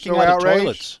Democrats drinking were so out outraged? of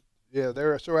toilets? Yeah, they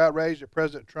were so outraged at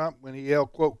President Trump when he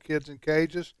yelled, quote, "kids in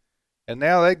cages," and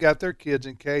now they got their kids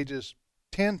in cages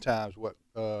 10 times what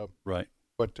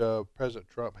President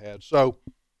Trump had. So,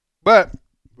 but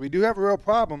we do have a real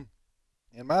problem,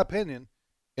 in my opinion,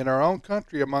 in our own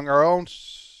country among our own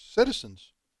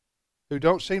citizens who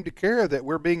don't seem to care that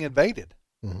we're being invaded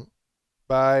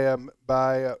by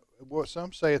what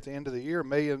some say at the end of the year,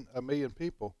 a million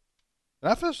people.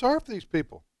 And I feel sorry for these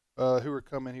people who are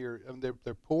coming here. I mean,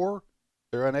 they're poor,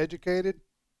 they're uneducated,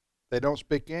 they don't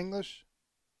speak English.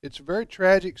 It's a very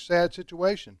tragic, sad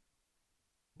situation.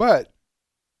 But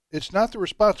it's not the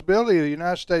responsibility of the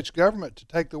United States government to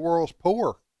take the world's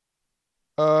poor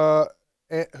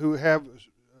who have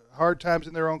hard times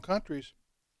in their own countries.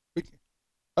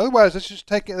 Otherwise, let's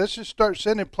just start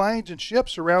sending planes and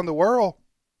ships around the world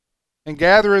and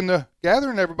gathering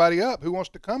everybody up who wants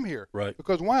to come here. Right.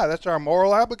 Because why? That's our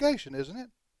moral obligation, isn't it?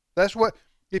 That's what,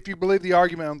 if you believe the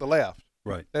argument on the left.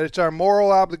 Right. That it's our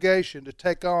moral obligation to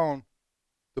take on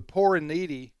the poor and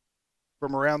needy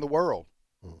from around the world.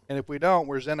 And if we don't,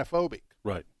 we're xenophobic.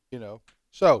 Right. You know.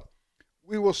 So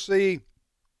we will see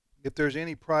if there's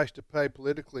any price to pay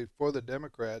politically for the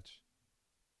Democrats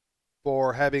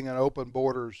for having an open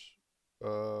borders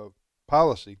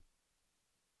policy.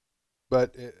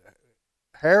 But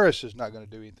Harris is not going to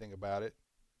do anything about it.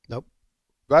 Nope.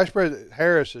 Vice President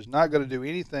Harris is not going to do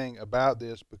anything about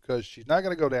this because she's not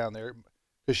going to go down there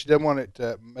because she doesn't want it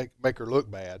to make her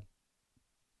look bad.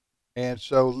 And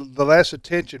so the less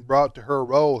attention brought to her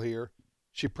role here,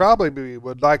 she probably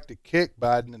would like to kick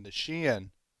Biden in the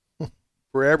shin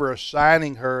for ever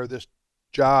assigning her this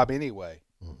job anyway.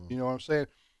 You know what I'm saying?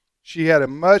 She had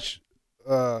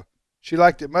she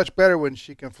liked it much better when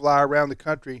she can fly around the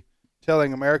country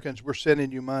telling Americans we're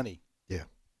sending you money. Yeah.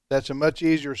 That's a much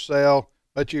easier sell,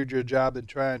 much easier job than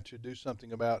trying to do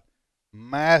something about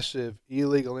massive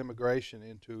illegal immigration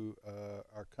into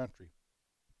our country.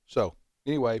 So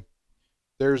anyway,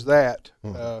 there's that.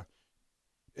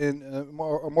 In a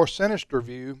more sinister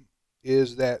view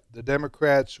is that the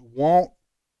Democrats want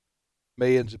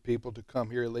millions of people to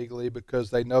come here illegally because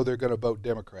they know they're going to vote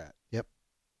Democrat. Yep.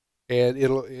 And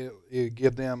it'll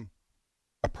give them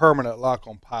a permanent lock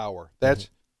on power. That's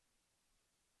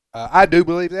I do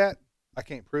believe that. I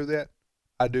can't prove that.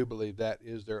 I do believe that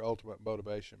is their ultimate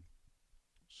motivation.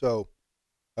 So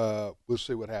we'll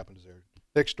see what happens there.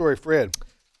 Next story, Fred.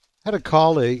 Had a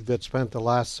colleague that spent the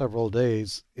last several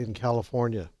days in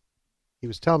California. He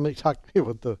was talking to me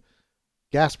about the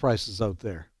gas prices out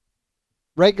there.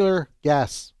 Regular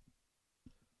gas,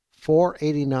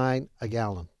 $4.89 a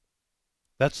gallon.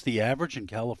 That's the average in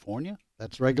California?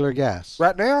 That's regular gas.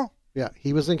 Right now? Yeah,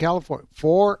 he was in California.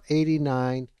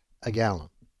 $4.89 a gallon.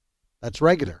 That's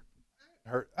regular.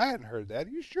 I hadn't heard that.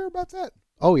 Are you sure about that?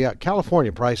 Oh, yeah,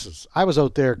 California prices. I was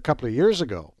out there a couple of years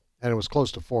ago, and it was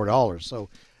close to $4. So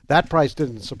that price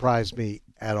didn't surprise me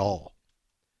at all.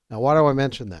 Now, why do I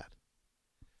mention that?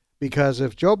 Because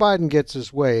if Joe Biden gets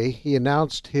his way, he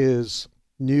announced his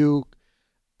new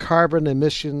carbon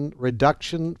emission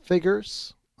reduction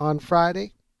figures on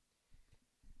Friday.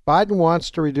 Biden wants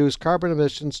to reduce carbon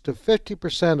emissions to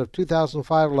 50% of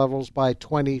 2005 levels by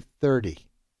 2030.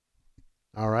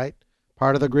 All right?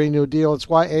 Part of the Green New Deal. It's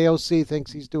why AOC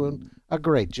thinks he's doing a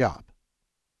great job.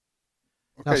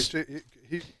 Okay, so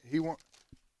he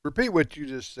repeat what you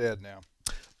just said now.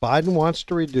 Biden wants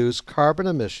to reduce carbon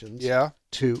emissions to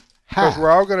half. Because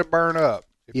we're all going to burn up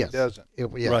if he doesn't.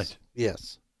 Right.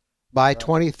 Yes. By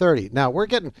 2030. Now, we're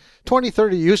getting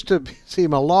 2030 used to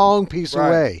seem a long piece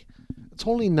away. It's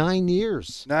only 9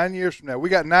 years. 9 years from now. We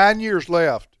got 9 years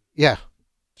left. Yeah.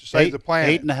 To save the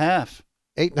planet. 8.5.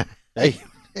 8.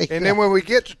 And then when we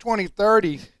get to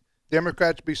 2030,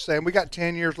 Democrats will be saying, we got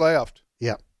 10 years left.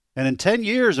 Yeah. And in 10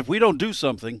 years, if we don't do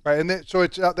something. Right. And then, so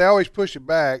it's they always push it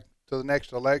back to the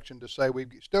next election to say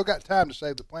we've still got time to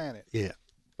save the planet. Yeah.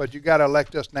 But you got to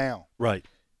elect us now. Right.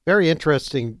 Very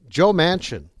interesting. Joe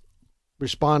Manchin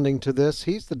responding to this.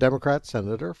 He's the Democrat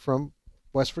senator from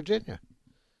West Virginia.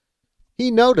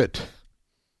 He noted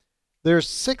there's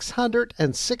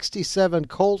 667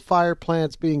 coal-fired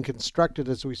plants being constructed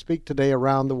as we speak today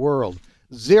around the world.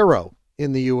 0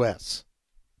 in the U.S.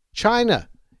 China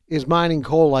is mining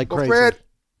coal like crazy. Fred,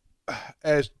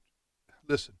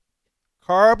 listen,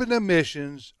 carbon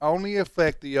emissions only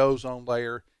affect the ozone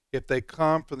layer if they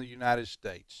come from the United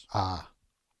States.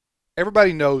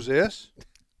 Everybody knows this.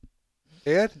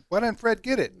 Ed, why didn't Fred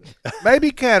get it?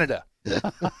 Maybe Canada.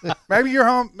 Maybe you're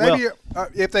home. Maybe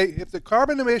if the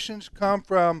carbon emissions come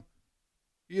from,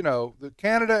 the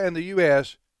Canada and the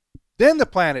U.S., then the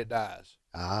planet dies.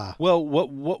 Well,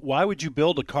 why would you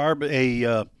build a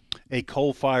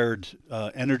coal-fired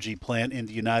energy plant in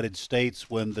the United States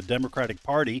when the Democratic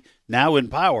Party, now in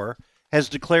power, has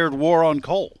declared war on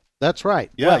coal? That's right.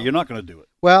 Yeah, well, you're not going to do it.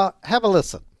 Well, have a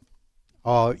listen.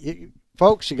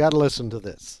 Folks, you got to listen to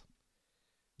this.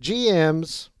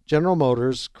 GM's General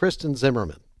Motors, Kristen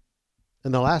Zimmerman,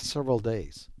 in the last several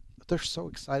days, they're so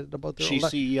excited about their She's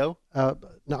CEO?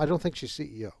 No, I don't think she's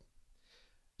CEO.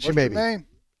 What's her name?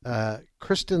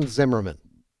 Kristen Zimmerman.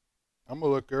 I'm going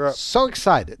to look her up. So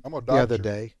excited I'm a the other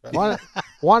day.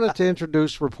 Wanted to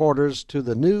introduce reporters to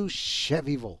the new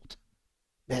Chevy Volt.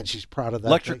 Man, she's proud of that.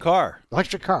 Electric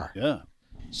car. Yeah.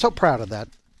 So proud of that.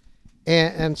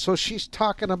 And so she's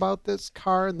talking about this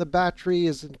car, and the battery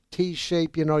is in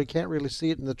T-shape. You can't really see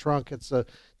it in the trunk. It's a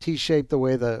T-shape the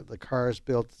way the car is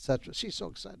built, etc. She's so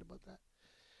excited about that.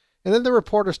 And then the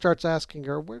reporter starts asking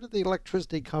her, where did the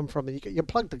electricity come from? You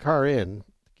plug the car in,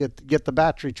 get the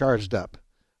battery charged up.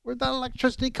 Where'd that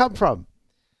electricity come from?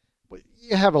 Well,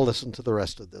 you have a listen to the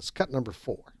rest of this. Cut number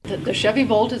 4. The Chevy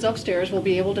Volt is upstairs. We'll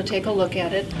be able to take a look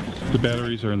at it. The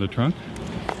batteries are in the trunk?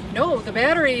 No, the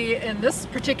battery in this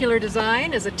particular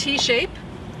design is a T-shape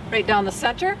right down the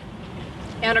center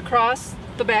and across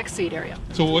the back seat area.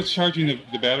 So what's charging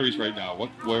the batteries right now?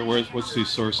 What's the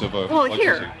source of electricity?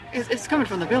 Here, it's coming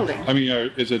from the building. I mean,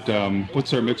 is it,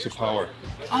 what's our mix of power?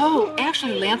 Oh,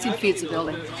 actually Lansing feeds the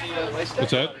building.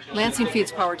 What's that? Lansing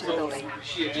feeds power to the building.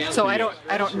 So I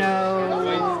don't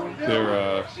know.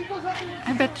 They're,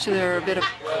 I bet you they're a bit of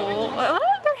coal. They're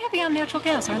be on natural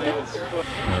gas, aren't they?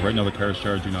 Right now the car is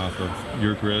charging off of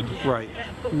your grid. Right.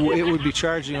 It would be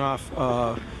charging off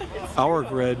our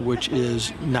grid, which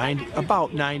is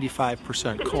about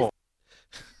 95% coal.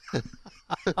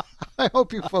 I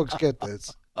hope you folks get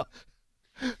this.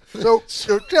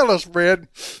 So tell us, Fred,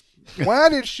 why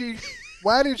did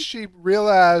she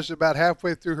realize about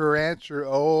halfway through her answer,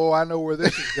 oh, I know where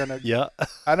this is gonna Yeah.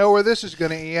 I know where this is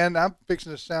gonna end. I'm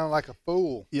fixing to sound like a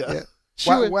fool. Yeah.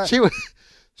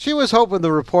 She was hoping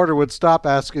the reporter would stop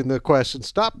asking the question.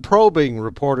 Stop probing,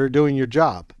 reporter, doing your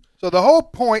job. So the whole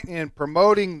point in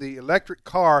promoting the electric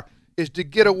car is to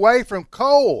get away from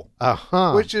coal,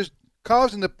 which is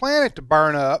causing the planet to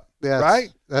burn up,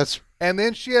 right? And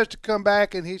then she has to come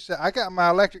back and he said, I got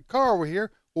my electric car over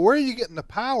here. Well, where are you getting the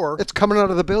power? It's coming out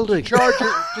of the building. To charge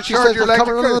your, She says your it's electric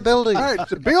coming car. out of the building. All right, it's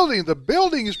the building. The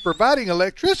building is providing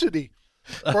electricity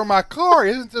for my car.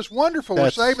 Isn't this wonderful? We're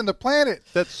saving the planet.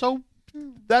 That's so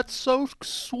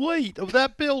sweet of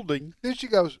that building. Then she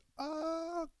goes,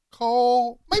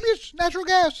 coal. Maybe it's natural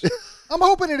gas. I'm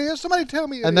hoping it is. Somebody tell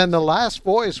me. And then the last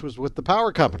voice was with the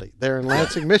power company there in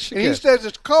Lansing, Michigan. And he says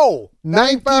it's coal.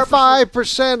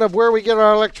 95% of where we get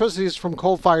our electricity is from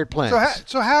coal-fired plants.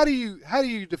 So how do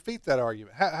you defeat that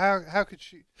argument? How could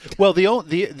she? Well,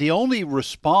 the only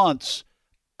response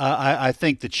I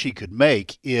think that she could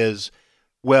make is,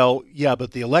 well, yeah,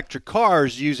 but the electric car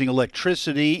is using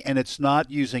electricity and it's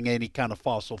not using any kind of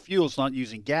fossil fuel. It's not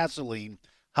using gasoline.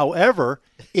 However,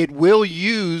 it will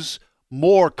use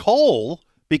more coal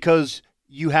because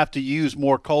you have to use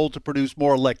more coal to produce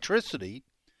more electricity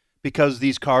because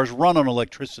these cars run on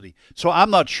electricity. So I'm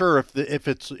not sure if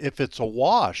it's a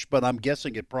wash, but I'm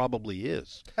guessing it probably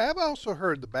is. I've also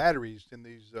heard the batteries in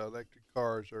these electric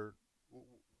cars are.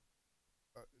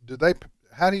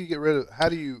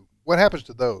 What happens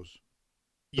to those?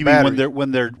 You mean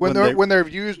when they're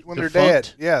dead?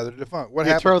 Yeah, they're defunct. What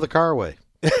happens? Throw the car away.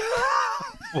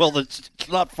 Well, it's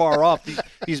not far off.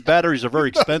 These batteries are very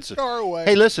expensive. Car away.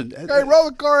 Hey, listen. Hey, roll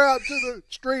the car out to the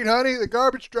street, honey. The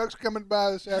garbage truck's coming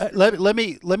by this afternoon. Let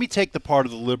me take the part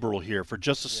of the liberal here for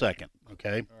just a second,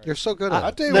 okay? You're so good at it.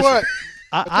 I tell you what.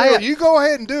 You go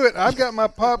ahead and do it. I've got my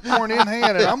popcorn in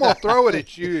hand, and I'm going to throw it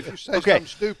at you if you say something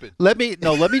stupid. Let me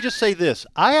just say this.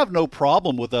 I have no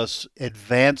problem with us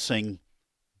advancing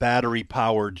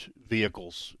battery-powered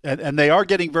vehicles, and they are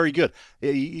getting very good.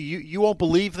 You won't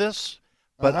believe this,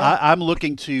 but I'm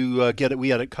looking to get it. We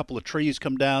had a couple of trees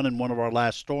come down in one of our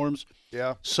last storms.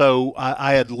 Yeah. So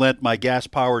I had lent my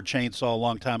gas-powered chainsaw a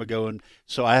long time ago, and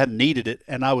so I hadn't needed it.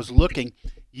 And I was looking.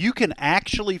 You can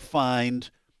actually find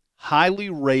highly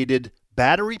rated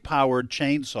battery-powered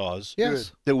chainsaws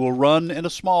that will run in a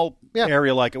small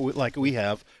area like we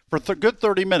have for good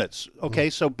 30 minutes.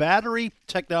 Okay, so battery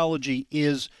technology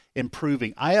is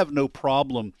improving. I have no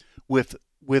problem with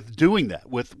doing that,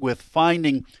 with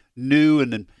finding new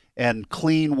and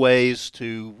clean ways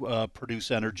to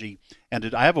produce energy.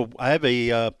 And I have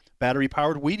a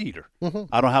battery-powered weed eater.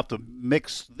 I don't have to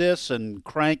mix this and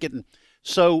crank it, and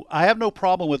so I have no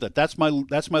problem with it. That's my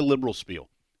liberal spiel.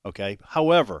 Okay.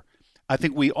 However, I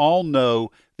think we all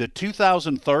know that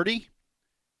 2030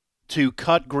 to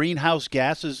cut greenhouse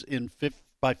gases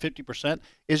by 50%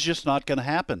 is just not going to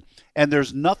happen. And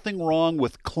there's nothing wrong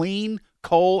with clean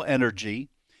coal energy,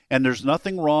 and there's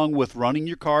nothing wrong with running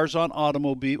your cars on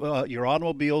your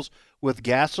automobiles with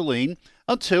gasoline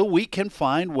until we can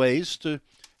find ways to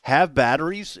have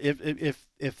batteries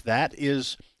if that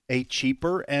is a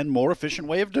cheaper and more efficient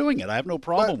way of doing it. I have no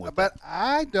problem with that. But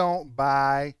I don't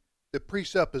buy the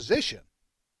presupposition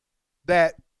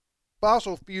that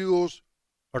fossil fuels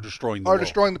are destroying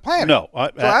the planet. No, I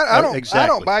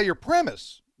don't buy your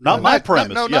premise. Not my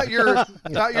premise. Not yours.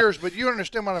 Not yours. But you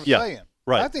understand what I'm saying.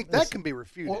 Right. I think that can be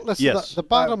refuted. Well, listen, the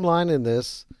bottom line in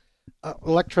this,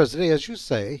 electricity, as you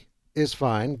say, is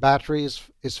fine. Battery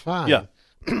is fine. Yeah.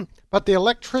 But the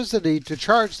electricity to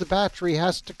charge the battery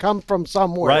has to come from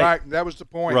somewhere. Right. That was the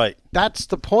point. Right. That's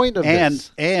the point of this.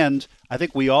 And I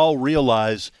think we all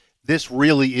realize this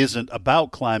really isn't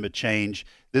about climate change.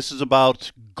 This is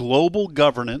about global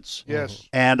governance. Yes.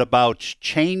 And about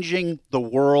changing the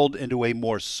world into a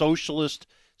more socialist,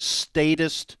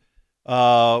 statist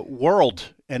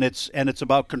world. And it's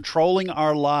about controlling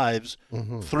our lives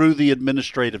through the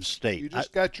administrative state. You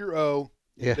just got your O.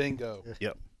 Bingo.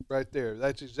 Yep. Right there.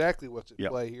 That's exactly what's at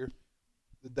play here.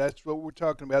 That's what we're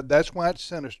talking about. That's why it's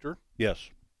sinister. Yes.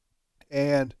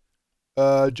 And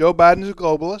Joe Biden is a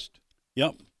globalist.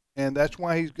 Yep. And that's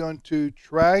why he's going to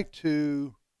try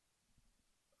to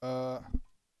run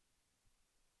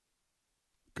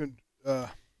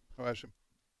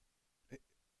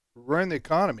the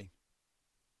economy.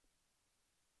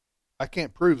 I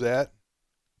can't prove that.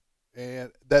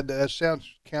 And that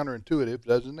sounds counterintuitive,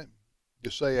 doesn't it? You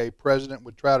say a president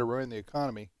would try to ruin the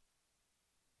economy.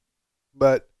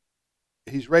 But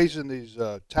he's raising these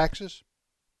taxes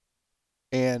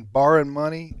and borrowing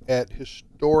money at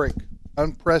historic,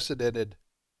 unprecedented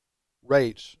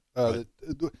rates. Right.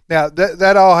 Now,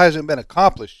 that all hasn't been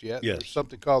accomplished yet. Yes. There's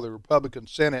something called the Republican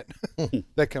Senate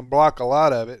that can block a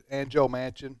lot of it. And Joe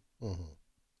Manchin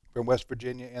from West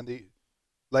Virginia and the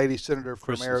lady senator from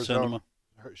Kristen Arizona. Sinema.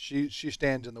 She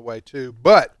stands in the way, too.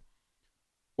 But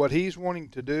what he's wanting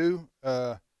to do,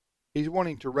 he's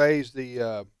wanting to raise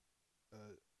the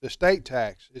estate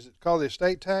tax. Is it called the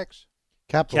estate tax?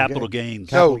 Capital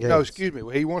gains. No, excuse me.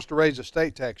 Well, he wants to raise the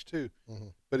estate tax too,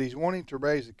 but he's wanting to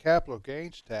raise the capital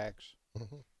gains tax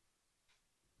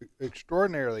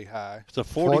extraordinarily high. It's a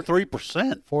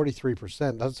 43%.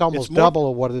 43%. That's almost double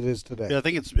of what it is today. Yeah, I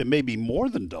think it may be more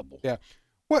than double. Yeah.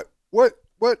 What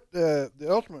the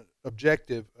ultimate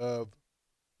objective of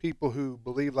people who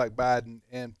believe like Biden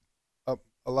and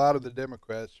a lot of the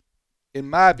Democrats, in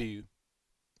my view,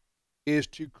 is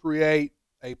to create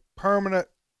a permanent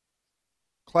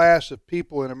class of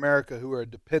people in America who are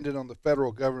dependent on the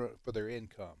federal government for their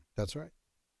income. That's right.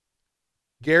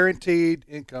 Guaranteed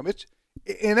income. It's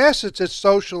in essence, it's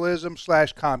socialism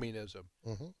 / communism.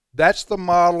 That's the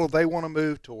model they want to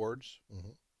move towards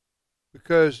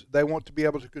because they want to be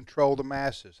able to control the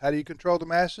masses. How do you control the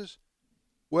masses?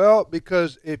 Well,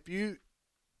 because if you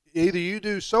either you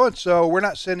do so and so, we're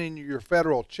not sending you your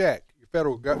federal check. Your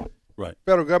federal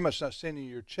government's not sending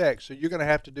you your check, so you're going to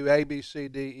have to do A, B, C,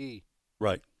 D, E.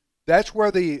 Right. That's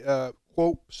where the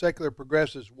quote secular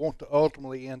progressives want to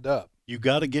ultimately end up. You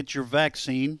got to get your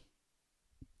vaccine.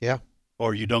 Yeah.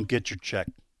 Or you don't get your check.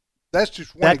 That's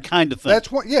just one kind of thing.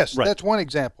 That's one. Yes, right. That's one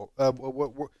example of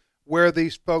where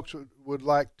these folks would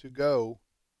like to go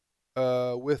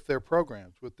with their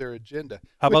programs, with their agenda.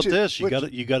 How about this? You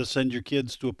got to send your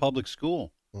kids to a public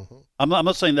school. I'm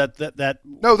not saying that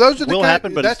no, those are the will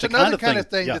happen, but that's it's the another kind of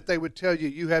thing that they would tell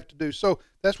you have to do. So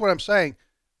that's what I'm saying.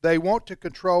 They want to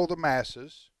control the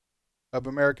masses of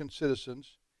American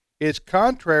citizens. It's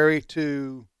contrary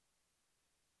to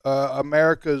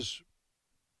America's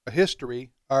history,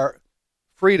 our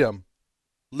freedom,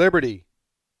 liberty,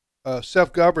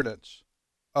 self-governance,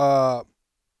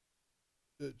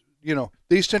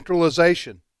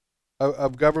 decentralization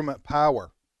of government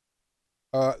power.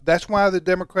 That's why the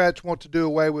Democrats want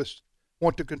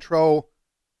to control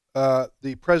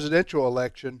the presidential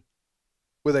election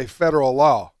with a federal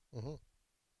law.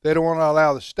 They don't want to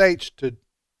allow the states to,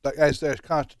 as they're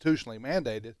constitutionally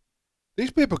mandated.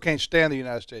 These people can't stand the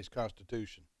United States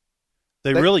Constitution.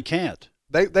 They really can't.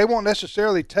 They won't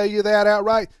necessarily tell you that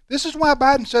outright. This is why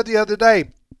Biden said the other day,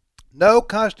 no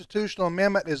constitutional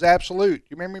amendment is absolute.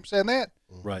 You remember him saying that?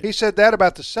 Right. He said that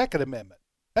about the Second Amendment.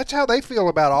 That's how they feel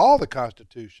about all the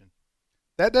Constitution.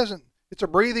 It's a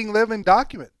breathing, living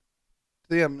document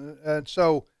to them. And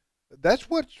so that's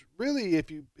what's really, if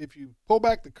you pull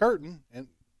back the curtain, and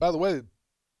by the way,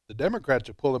 the Democrats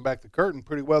are pulling back the curtain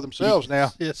pretty well themselves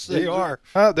now. Yes, they are.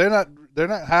 They're not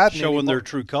hiding showing anymore. their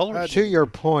true colors. To your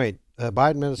point, Biden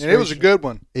administration. And it was a good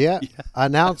one. Yeah,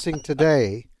 announcing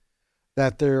today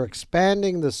that they're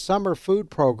expanding the summer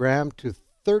food program to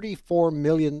 34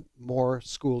 million more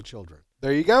school children.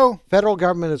 There you go. Federal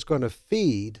government is going to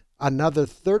feed another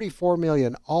 34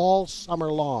 million all summer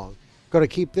long. Going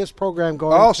to keep this program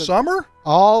going. All summer?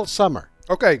 All summer.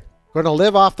 Okay. Going to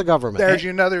live off the government. There's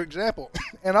another example.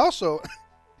 And also,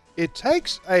 it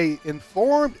takes a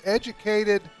informed,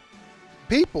 educated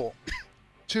people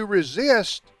to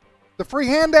resist the free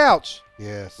handouts.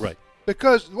 Yes. Right.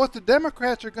 Because what the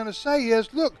Democrats are going to say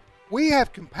is, look, we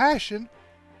have compassion.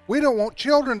 We don't want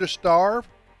children to starve.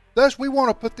 Thus, we want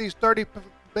to put these 30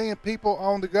 million people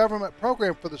on the government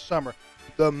program for the summer.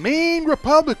 The mean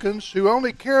Republicans who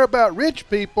only care about rich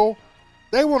people,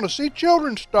 they want to see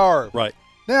children starve. Right.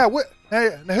 Now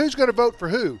who's going to vote for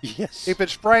who? Yes. If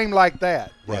it's framed like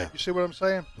that. Right. You see what I'm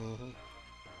saying?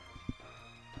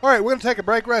 All right, we're going to take a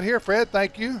break right here, Fred.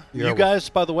 Thank you. You guys,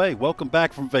 by the way, welcome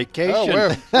back from vacation.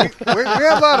 Oh, we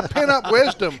have a lot of pent-up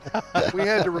wisdom we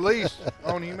had to release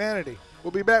on humanity.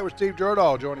 We'll be back with Steve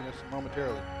Jordahl joining us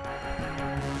momentarily.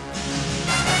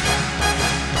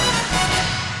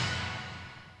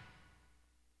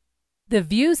 The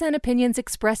views and opinions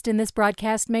expressed in this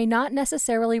broadcast may not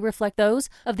necessarily reflect those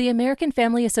of the American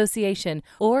Family Association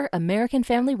or American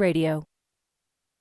Family Radio.